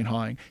hedging and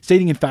hawing,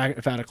 stating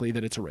emphatically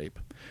that it's a rape.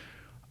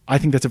 I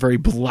think that's a very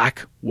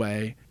black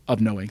way of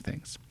knowing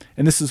things.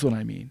 And this is what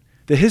I mean.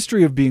 The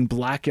history of being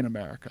black in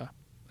America,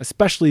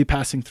 especially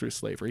passing through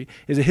slavery,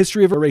 is a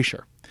history of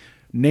erasure.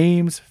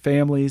 Names,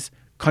 families,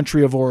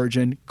 country of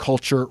origin,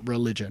 culture,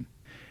 religion.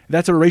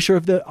 That's an erasure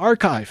of the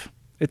archive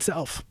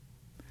itself.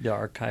 The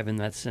archive in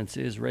that sense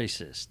is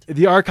racist.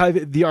 The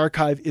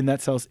archive in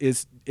that sense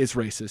is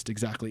racist,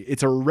 exactly.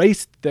 It's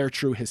erased their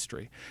true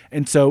history.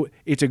 And so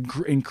it's an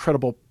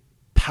incredible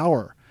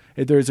power.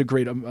 There's a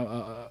great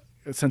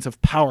sense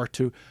of power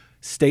to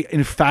state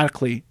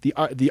emphatically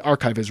the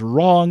archive is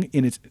wrong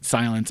in its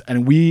silence,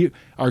 and we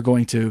are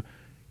going to,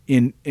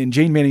 in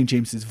Jane Manning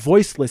James's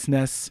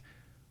voicelessness,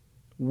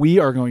 we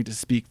are going to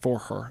speak for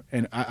her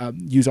and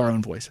use our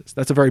own voices.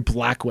 That's a very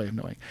black way of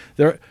knowing.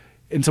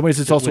 In some ways,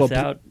 it's also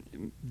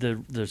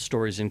the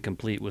story's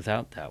incomplete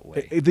without that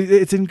way.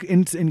 It's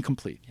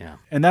incomplete. Yeah.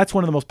 And that's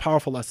one of the most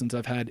powerful lessons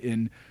I've had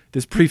in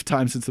this brief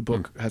time since the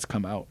book has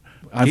come out.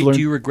 Do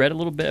you regret a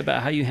little bit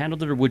about how you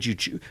handled it, or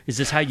is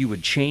this how you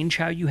would change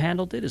how you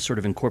handled it? Is sort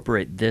of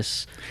incorporate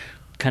this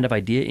kind of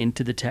idea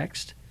into the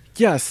text?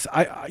 Yes,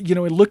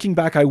 looking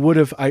back, I would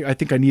have. I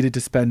think I needed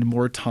to spend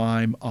more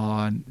time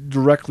on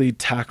directly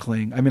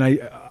tackling. I mean,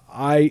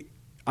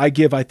 I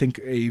give, I think,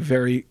 a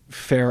very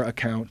fair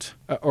account,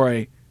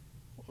 I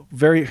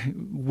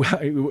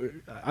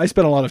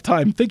spent a lot of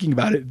time thinking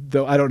about it,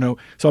 though I don't know.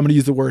 So I'm going to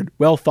use the word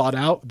well thought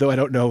out, though I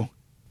don't know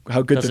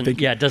how good the thinking.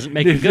 Yeah, it doesn't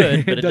make it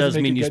good, but it does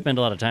mean you spend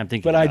a lot of time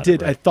thinking about it.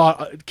 But I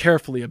thought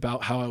carefully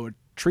about how I would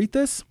treat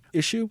this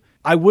issue.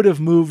 I would have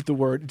moved the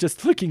word,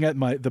 just looking at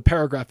the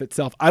paragraph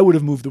itself, I would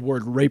have moved the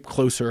word rape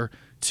closer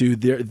to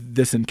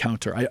this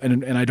encounter.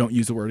 And I don't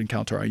use the word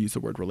encounter, I use the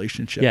word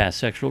relationship. Yeah,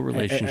 sexual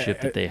relationship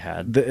that they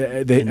had.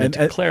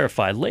 To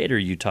clarify, later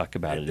you talk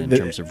about it in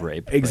terms of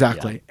rape.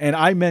 Exactly. Yeah. And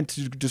I meant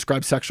to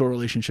describe sexual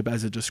relationship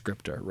as a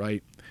descriptor,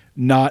 right?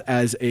 Not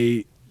as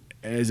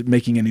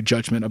making any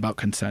judgment about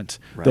consent,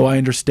 right. Though I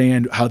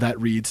understand how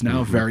that reads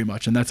now very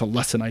much, and that's a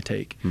lesson I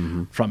take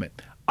from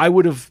it. I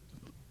would have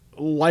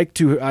like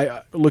to,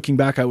 looking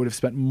back, I would have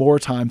spent more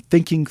time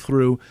thinking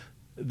through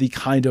the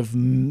kind of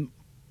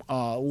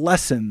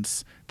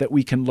lessons that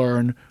we can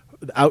learn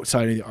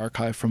outside of the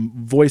archive from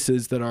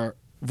voices that are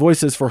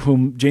voices for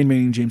whom Jane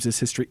Manning James's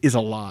history is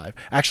alive.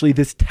 Actually,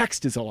 this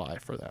text is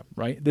alive for them,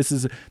 right? This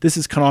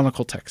is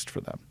canonical text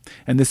for them,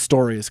 and this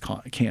story is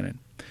canon.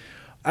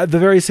 At the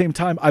very same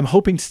time, I'm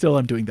hoping still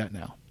I'm doing that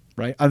now,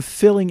 right? I'm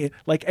filling it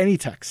like any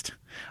text.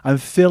 I'm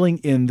filling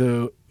in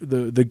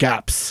the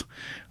gaps.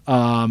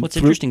 What's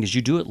interesting is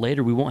you do it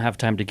later. We won't have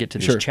time to get to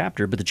this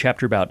chapter, but the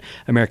chapter about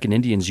American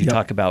Indians, you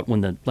talk about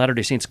when the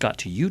Latter-day Saints got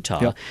to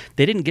Utah,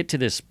 they didn't get to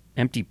this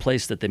empty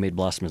place that they made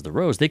blossom as the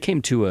rose. They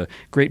came to a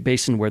Great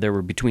Basin where there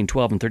were between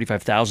 12 and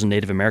 35,000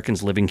 Native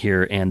Americans living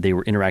here, and they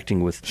were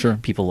interacting with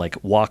people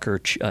like Walker,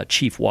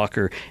 Chief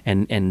Walker,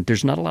 and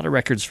there's not a lot of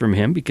records from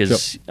him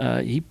because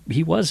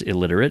he was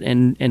illiterate,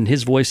 and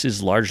his voice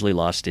is largely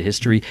lost to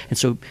history. And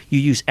so you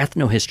use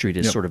ethnohistory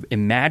to sort of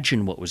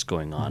imagine what was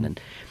going on.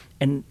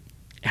 And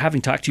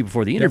having talked to you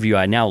before the interview,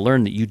 I now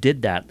learned that you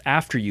did that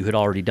after you had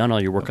already done all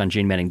your work on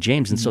Jane Manning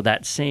James. And so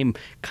that same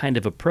kind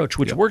of approach,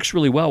 which works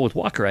really well with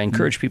Walker, I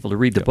encourage people to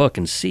read the book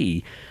and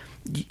see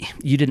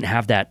you didn't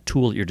have that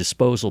tool at your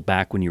disposal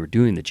back when you were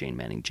doing the Jane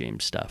Manning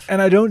James stuff.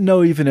 And I don't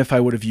know even if I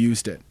would have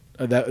used it,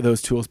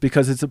 those tools,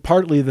 because it's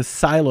partly the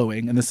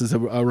siloing, and this is a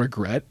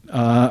regret,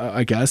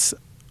 I guess,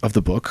 of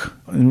the book,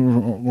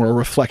 or a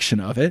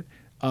reflection of it,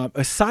 a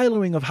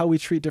siloing of how we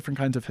treat different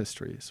kinds of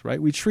histories, right?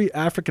 We treat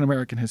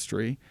African-American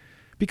history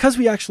because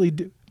we actually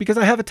do, because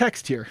I have a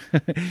text here.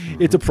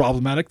 It's a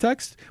problematic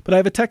text, but I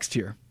have a text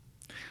here.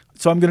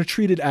 So I'm going to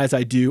treat it as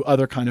I do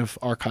other kind of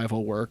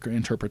archival work or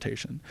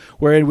interpretation.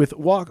 Whereas with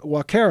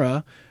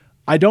Wakera,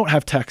 I don't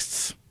have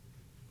texts,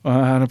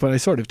 but I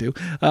sort of do.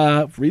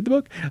 Read the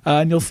book,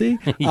 and you'll see.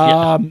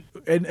 And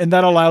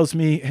that allows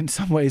me, in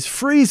some ways,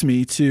 frees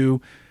me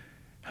to,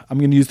 I'm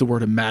going to use the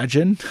word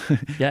imagine.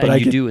 Yeah, but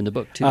and you do in the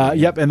book, too.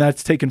 Yep, and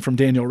that's taken from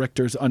Daniel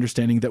Richter's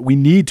understanding that we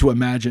need to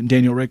imagine.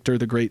 Daniel Richter,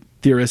 the great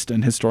theorist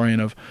and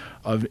historian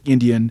of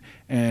Indian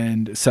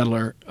and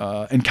settler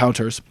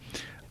encounters,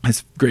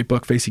 his great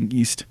book, Facing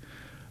East,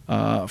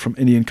 from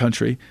Indian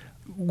Country.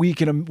 We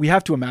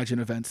have to imagine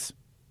events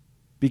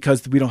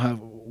because we don't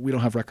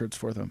have records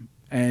for them.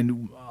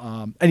 And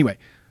anyway,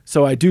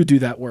 so I do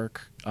that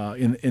work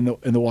in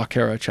the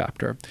Wakera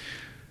chapter.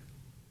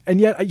 And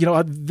yet,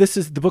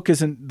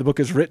 the book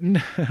is written.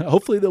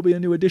 Hopefully, there'll be a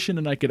new edition,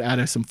 and I could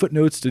add some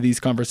footnotes to these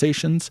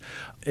conversations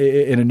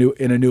in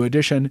a new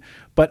edition.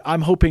 But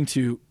I'm hoping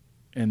to,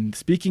 and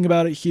speaking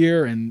about it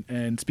here,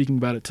 and speaking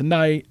about it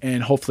tonight,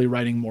 and hopefully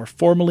writing more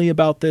formally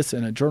about this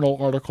in a journal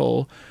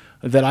article,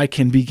 that I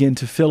can begin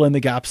to fill in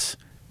the gaps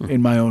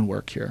in my own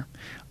work here.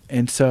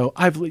 And so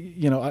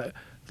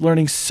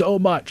learning so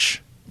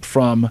much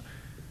from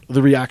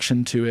the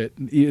reaction to it,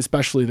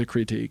 especially the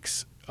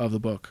critiques of the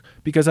book,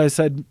 because as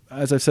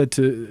I've said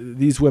to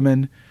these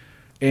women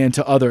and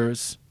to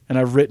others, and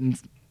I've written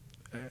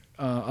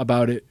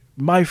about it,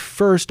 my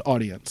first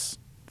audience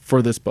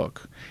for this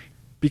book,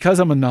 because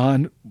I'm a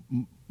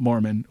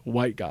non-Mormon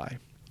white guy,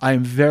 I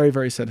am very,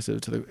 very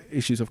sensitive to the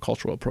issues of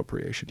cultural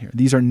appropriation here.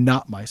 These are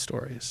not my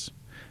stories.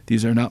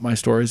 These are not my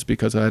stories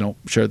because I don't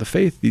share the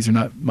faith. These are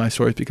not my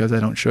stories because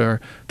I don't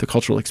share the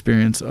cultural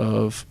experience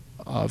of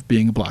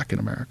being black in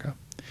America.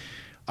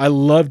 I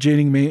love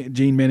Jane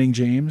Manning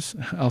James.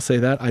 I'll say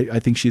that. I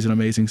think she's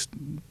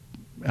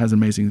has an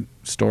amazing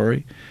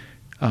story,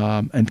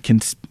 and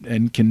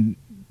can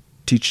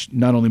teach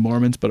not only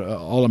Mormons but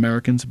all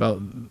Americans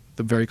about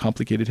the very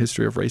complicated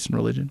history of race and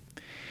religion.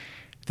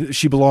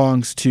 She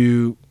belongs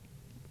to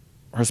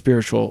her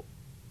spiritual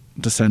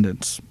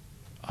descendants,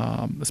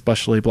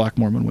 especially black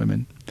Mormon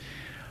women,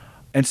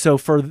 and so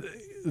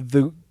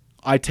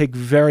I take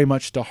very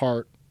much to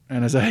heart,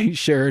 and as I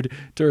shared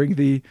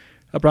during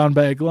a brown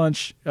bag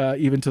lunch,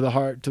 even to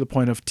the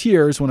point of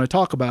tears when I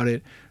talk about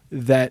it,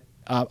 that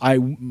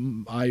my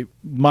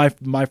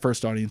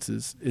first audience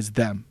is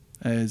them,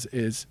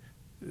 is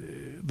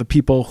the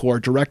people who are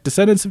direct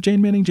descendants of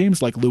Jane Manning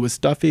James, like Lewis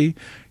Duffy,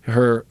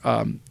 her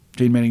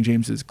Jane Manning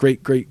James's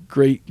great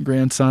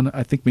grandson.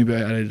 I think maybe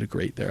I added a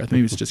great there. I think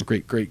it was just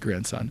great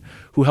grandson,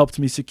 who helped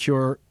me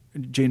secure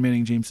Jane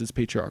Manning James's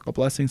patriarchal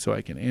blessing so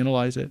I can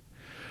analyze it,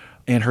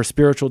 and her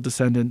spiritual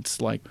descendants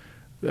like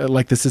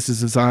the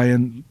Sisters of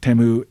Zion,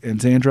 Tamu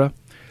and Zandra,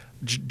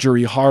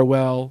 Juri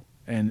Harwell,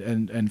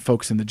 and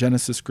folks in the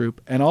Genesis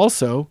group, and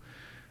also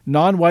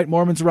non-white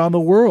Mormons around the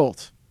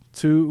world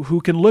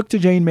who can look to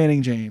Jane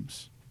Manning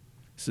James'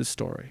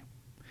 story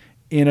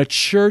in a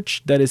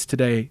church that is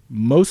today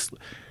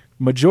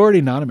majority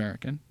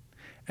non-American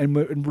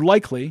and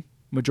likely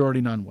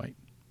majority non-white.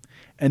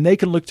 And they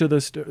can look to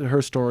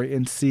her story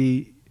and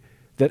see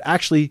that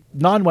actually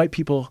non-white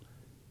people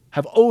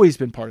have always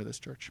been part of this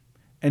church.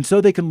 And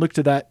so they can look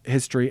to that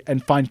history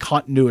and find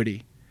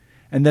continuity,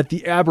 and that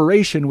the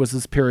aberration was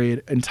this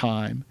period in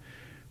time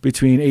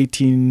between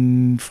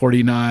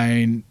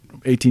 1849,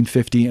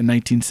 1850, and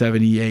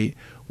 1978,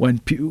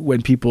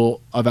 when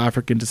people of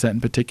African descent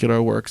in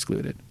particular were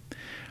excluded.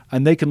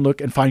 And they can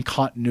look and find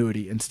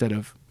continuity instead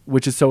of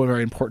which is so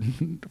very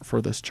important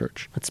for this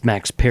church. That's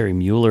Max Perry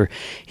Mueller.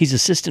 He's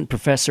assistant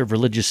professor of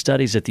religious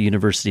studies at the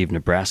University of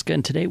Nebraska,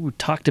 and today we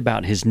talked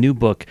about his new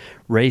book,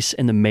 Race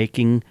and the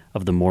Making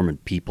of the Mormon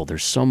People.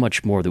 There's so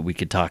much more that we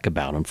could talk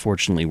about.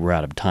 Unfortunately, we're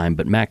out of time.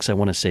 But Max, I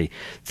want to say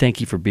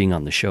thank you for being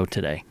on the show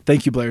today.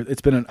 Thank you, Blair.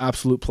 It's been an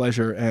absolute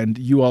pleasure, and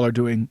you all are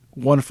doing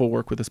wonderful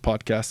work with this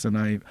podcast, and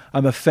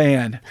I'm a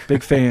fan,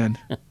 big fan.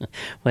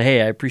 Well,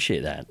 hey, I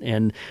appreciate that.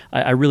 And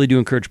I really do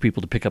encourage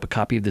people to pick up a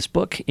copy of this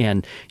book,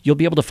 and you'll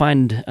be able to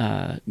find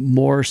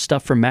more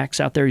stuff from Max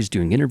out there. He's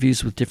doing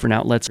interviews with different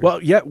outlets.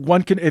 Well, yeah,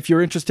 one can, if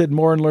you're interested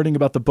more in learning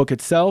about the book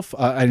itself,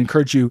 I'd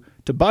encourage you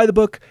to buy the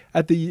book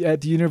at the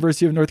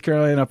University of North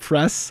Carolina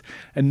Press,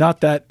 and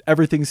not that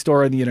everything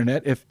store on the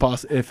internet, if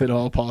at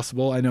all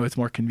possible. I know it's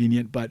more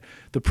convenient, but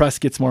the press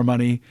gets more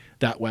money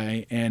that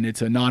way, and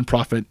it's a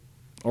nonprofit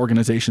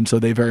organization, so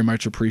they very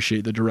much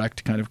appreciate the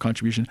direct kind of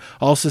contribution.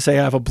 I'll also say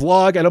I have a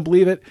blog, I don't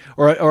believe it,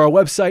 or a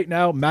website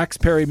now,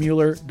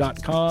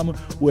 maxperrymueller.com,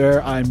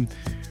 where I'm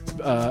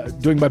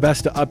doing my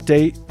best to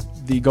update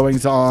the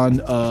goings-on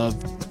of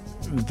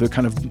the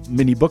kind of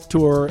mini book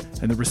tour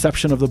and the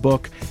reception of the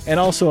book, and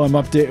also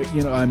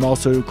I'm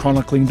also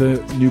chronicling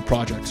the new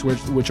projects,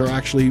 which are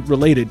actually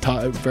related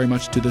very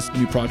much to this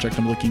new project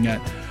I'm looking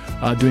at,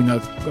 doing a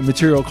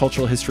material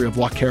cultural history of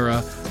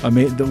Wakera,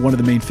 one of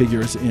the main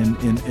figures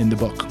in the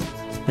book.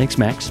 Thanks,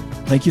 Max.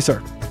 Thank you,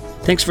 sir.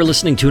 Thanks for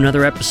listening to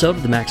another episode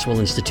of the Maxwell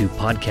Institute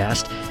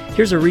podcast.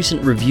 Here's a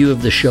recent review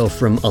of the show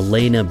from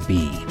Elena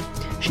B.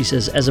 She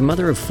says, as a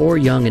mother of 4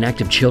 young and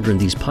active children,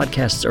 these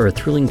podcasts are a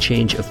thrilling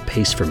change of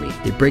pace for me.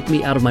 They break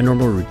me out of my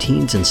normal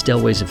routines and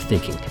stale ways of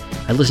thinking.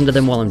 I listen to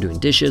them while I'm doing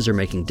dishes or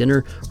making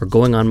dinner or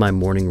going on my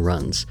morning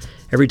runs.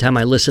 Every time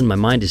I listen, my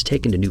mind is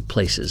taken to new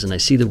places and I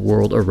see the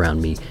world around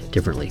me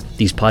differently.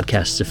 These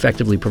podcasts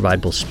effectively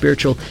provide both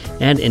spiritual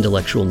and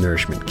intellectual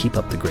nourishment. Keep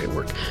up the great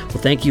work.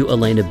 Well, thank you,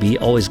 Elena B.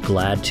 Always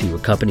glad to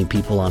accompany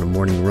people on a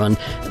morning run.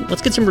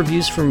 Let's get some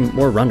reviews from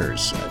more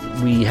runners.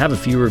 We have a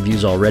few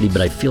reviews already,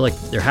 but I feel like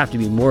there have to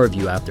be more of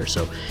you out there.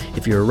 So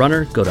if you're a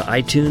runner, go to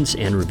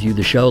iTunes and review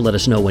the show. Let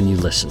us know when you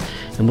listen.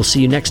 And we'll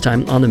see you next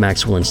time on the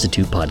Maxwell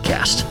Institute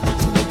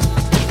podcast.